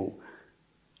people,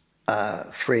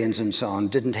 friends and so on,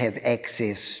 didn't have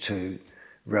access to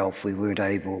Ralph. We weren't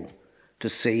able to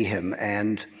see him,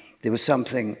 and there was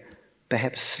something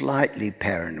perhaps slightly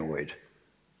paranoid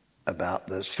about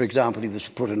this. For example, he was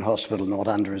put in hospital not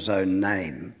under his own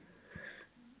name,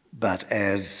 but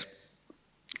as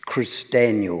Chris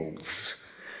Daniels.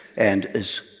 And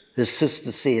his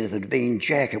sister said if it had been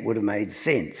Jack, it would have made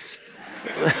sense.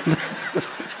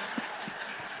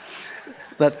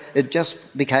 But it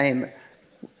just became,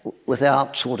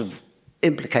 without sort of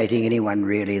implicating anyone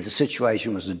really, the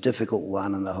situation was a difficult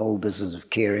one, and the whole business of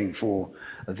caring for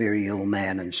a very ill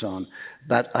man and so on.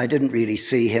 But I didn't really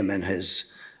see him in his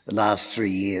last 3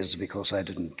 years because I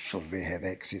didn't sort of really have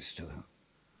access to him.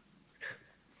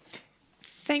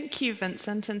 Thank you,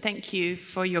 Vincent, and thank you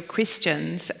for your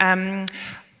questions.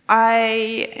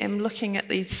 I am looking at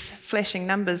these flashing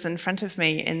numbers in front of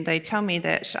me, and they tell me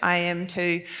that I am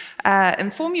to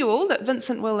inform you all that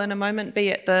Vincent will in a moment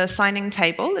be at the signing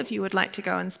table if you would like to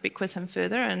go and speak with him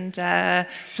further, and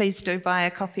please do buy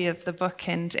a copy of the book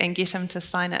and get him to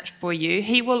sign it for you.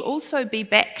 He will also be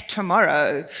back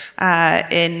tomorrow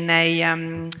in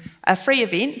a free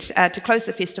event to close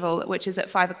the festival, which is at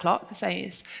 5 o'clock. So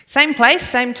same place,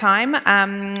 same time.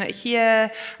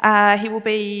 Here he will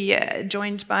be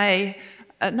joined by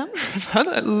a number of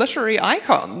other literary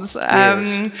icons.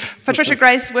 Yes. Patricia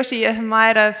Grace Whitty,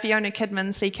 Humaira, Fiona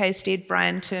Kidman, C.K. Stead,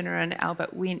 Brian Turner and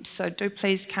Albert Wendt. So do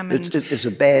please come and... It's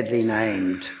a badly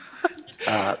named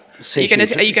session.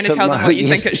 Are you going to tell them what you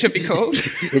think it should be called?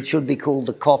 It should be called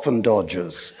the Coffin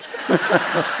Dodgers.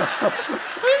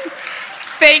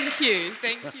 Thank you,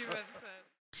 Vincent.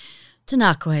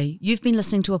 Tēnā koe, you've been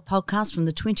listening to a podcast from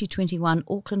the 2021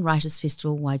 Auckland Writers'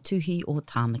 Festival Waituhi o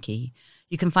Tāmaki.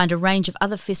 You can find a range of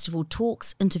other festival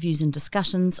talks, interviews and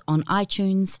discussions on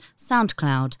iTunes,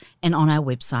 SoundCloud and on our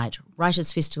website,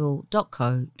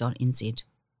 writersfestival.co.nz.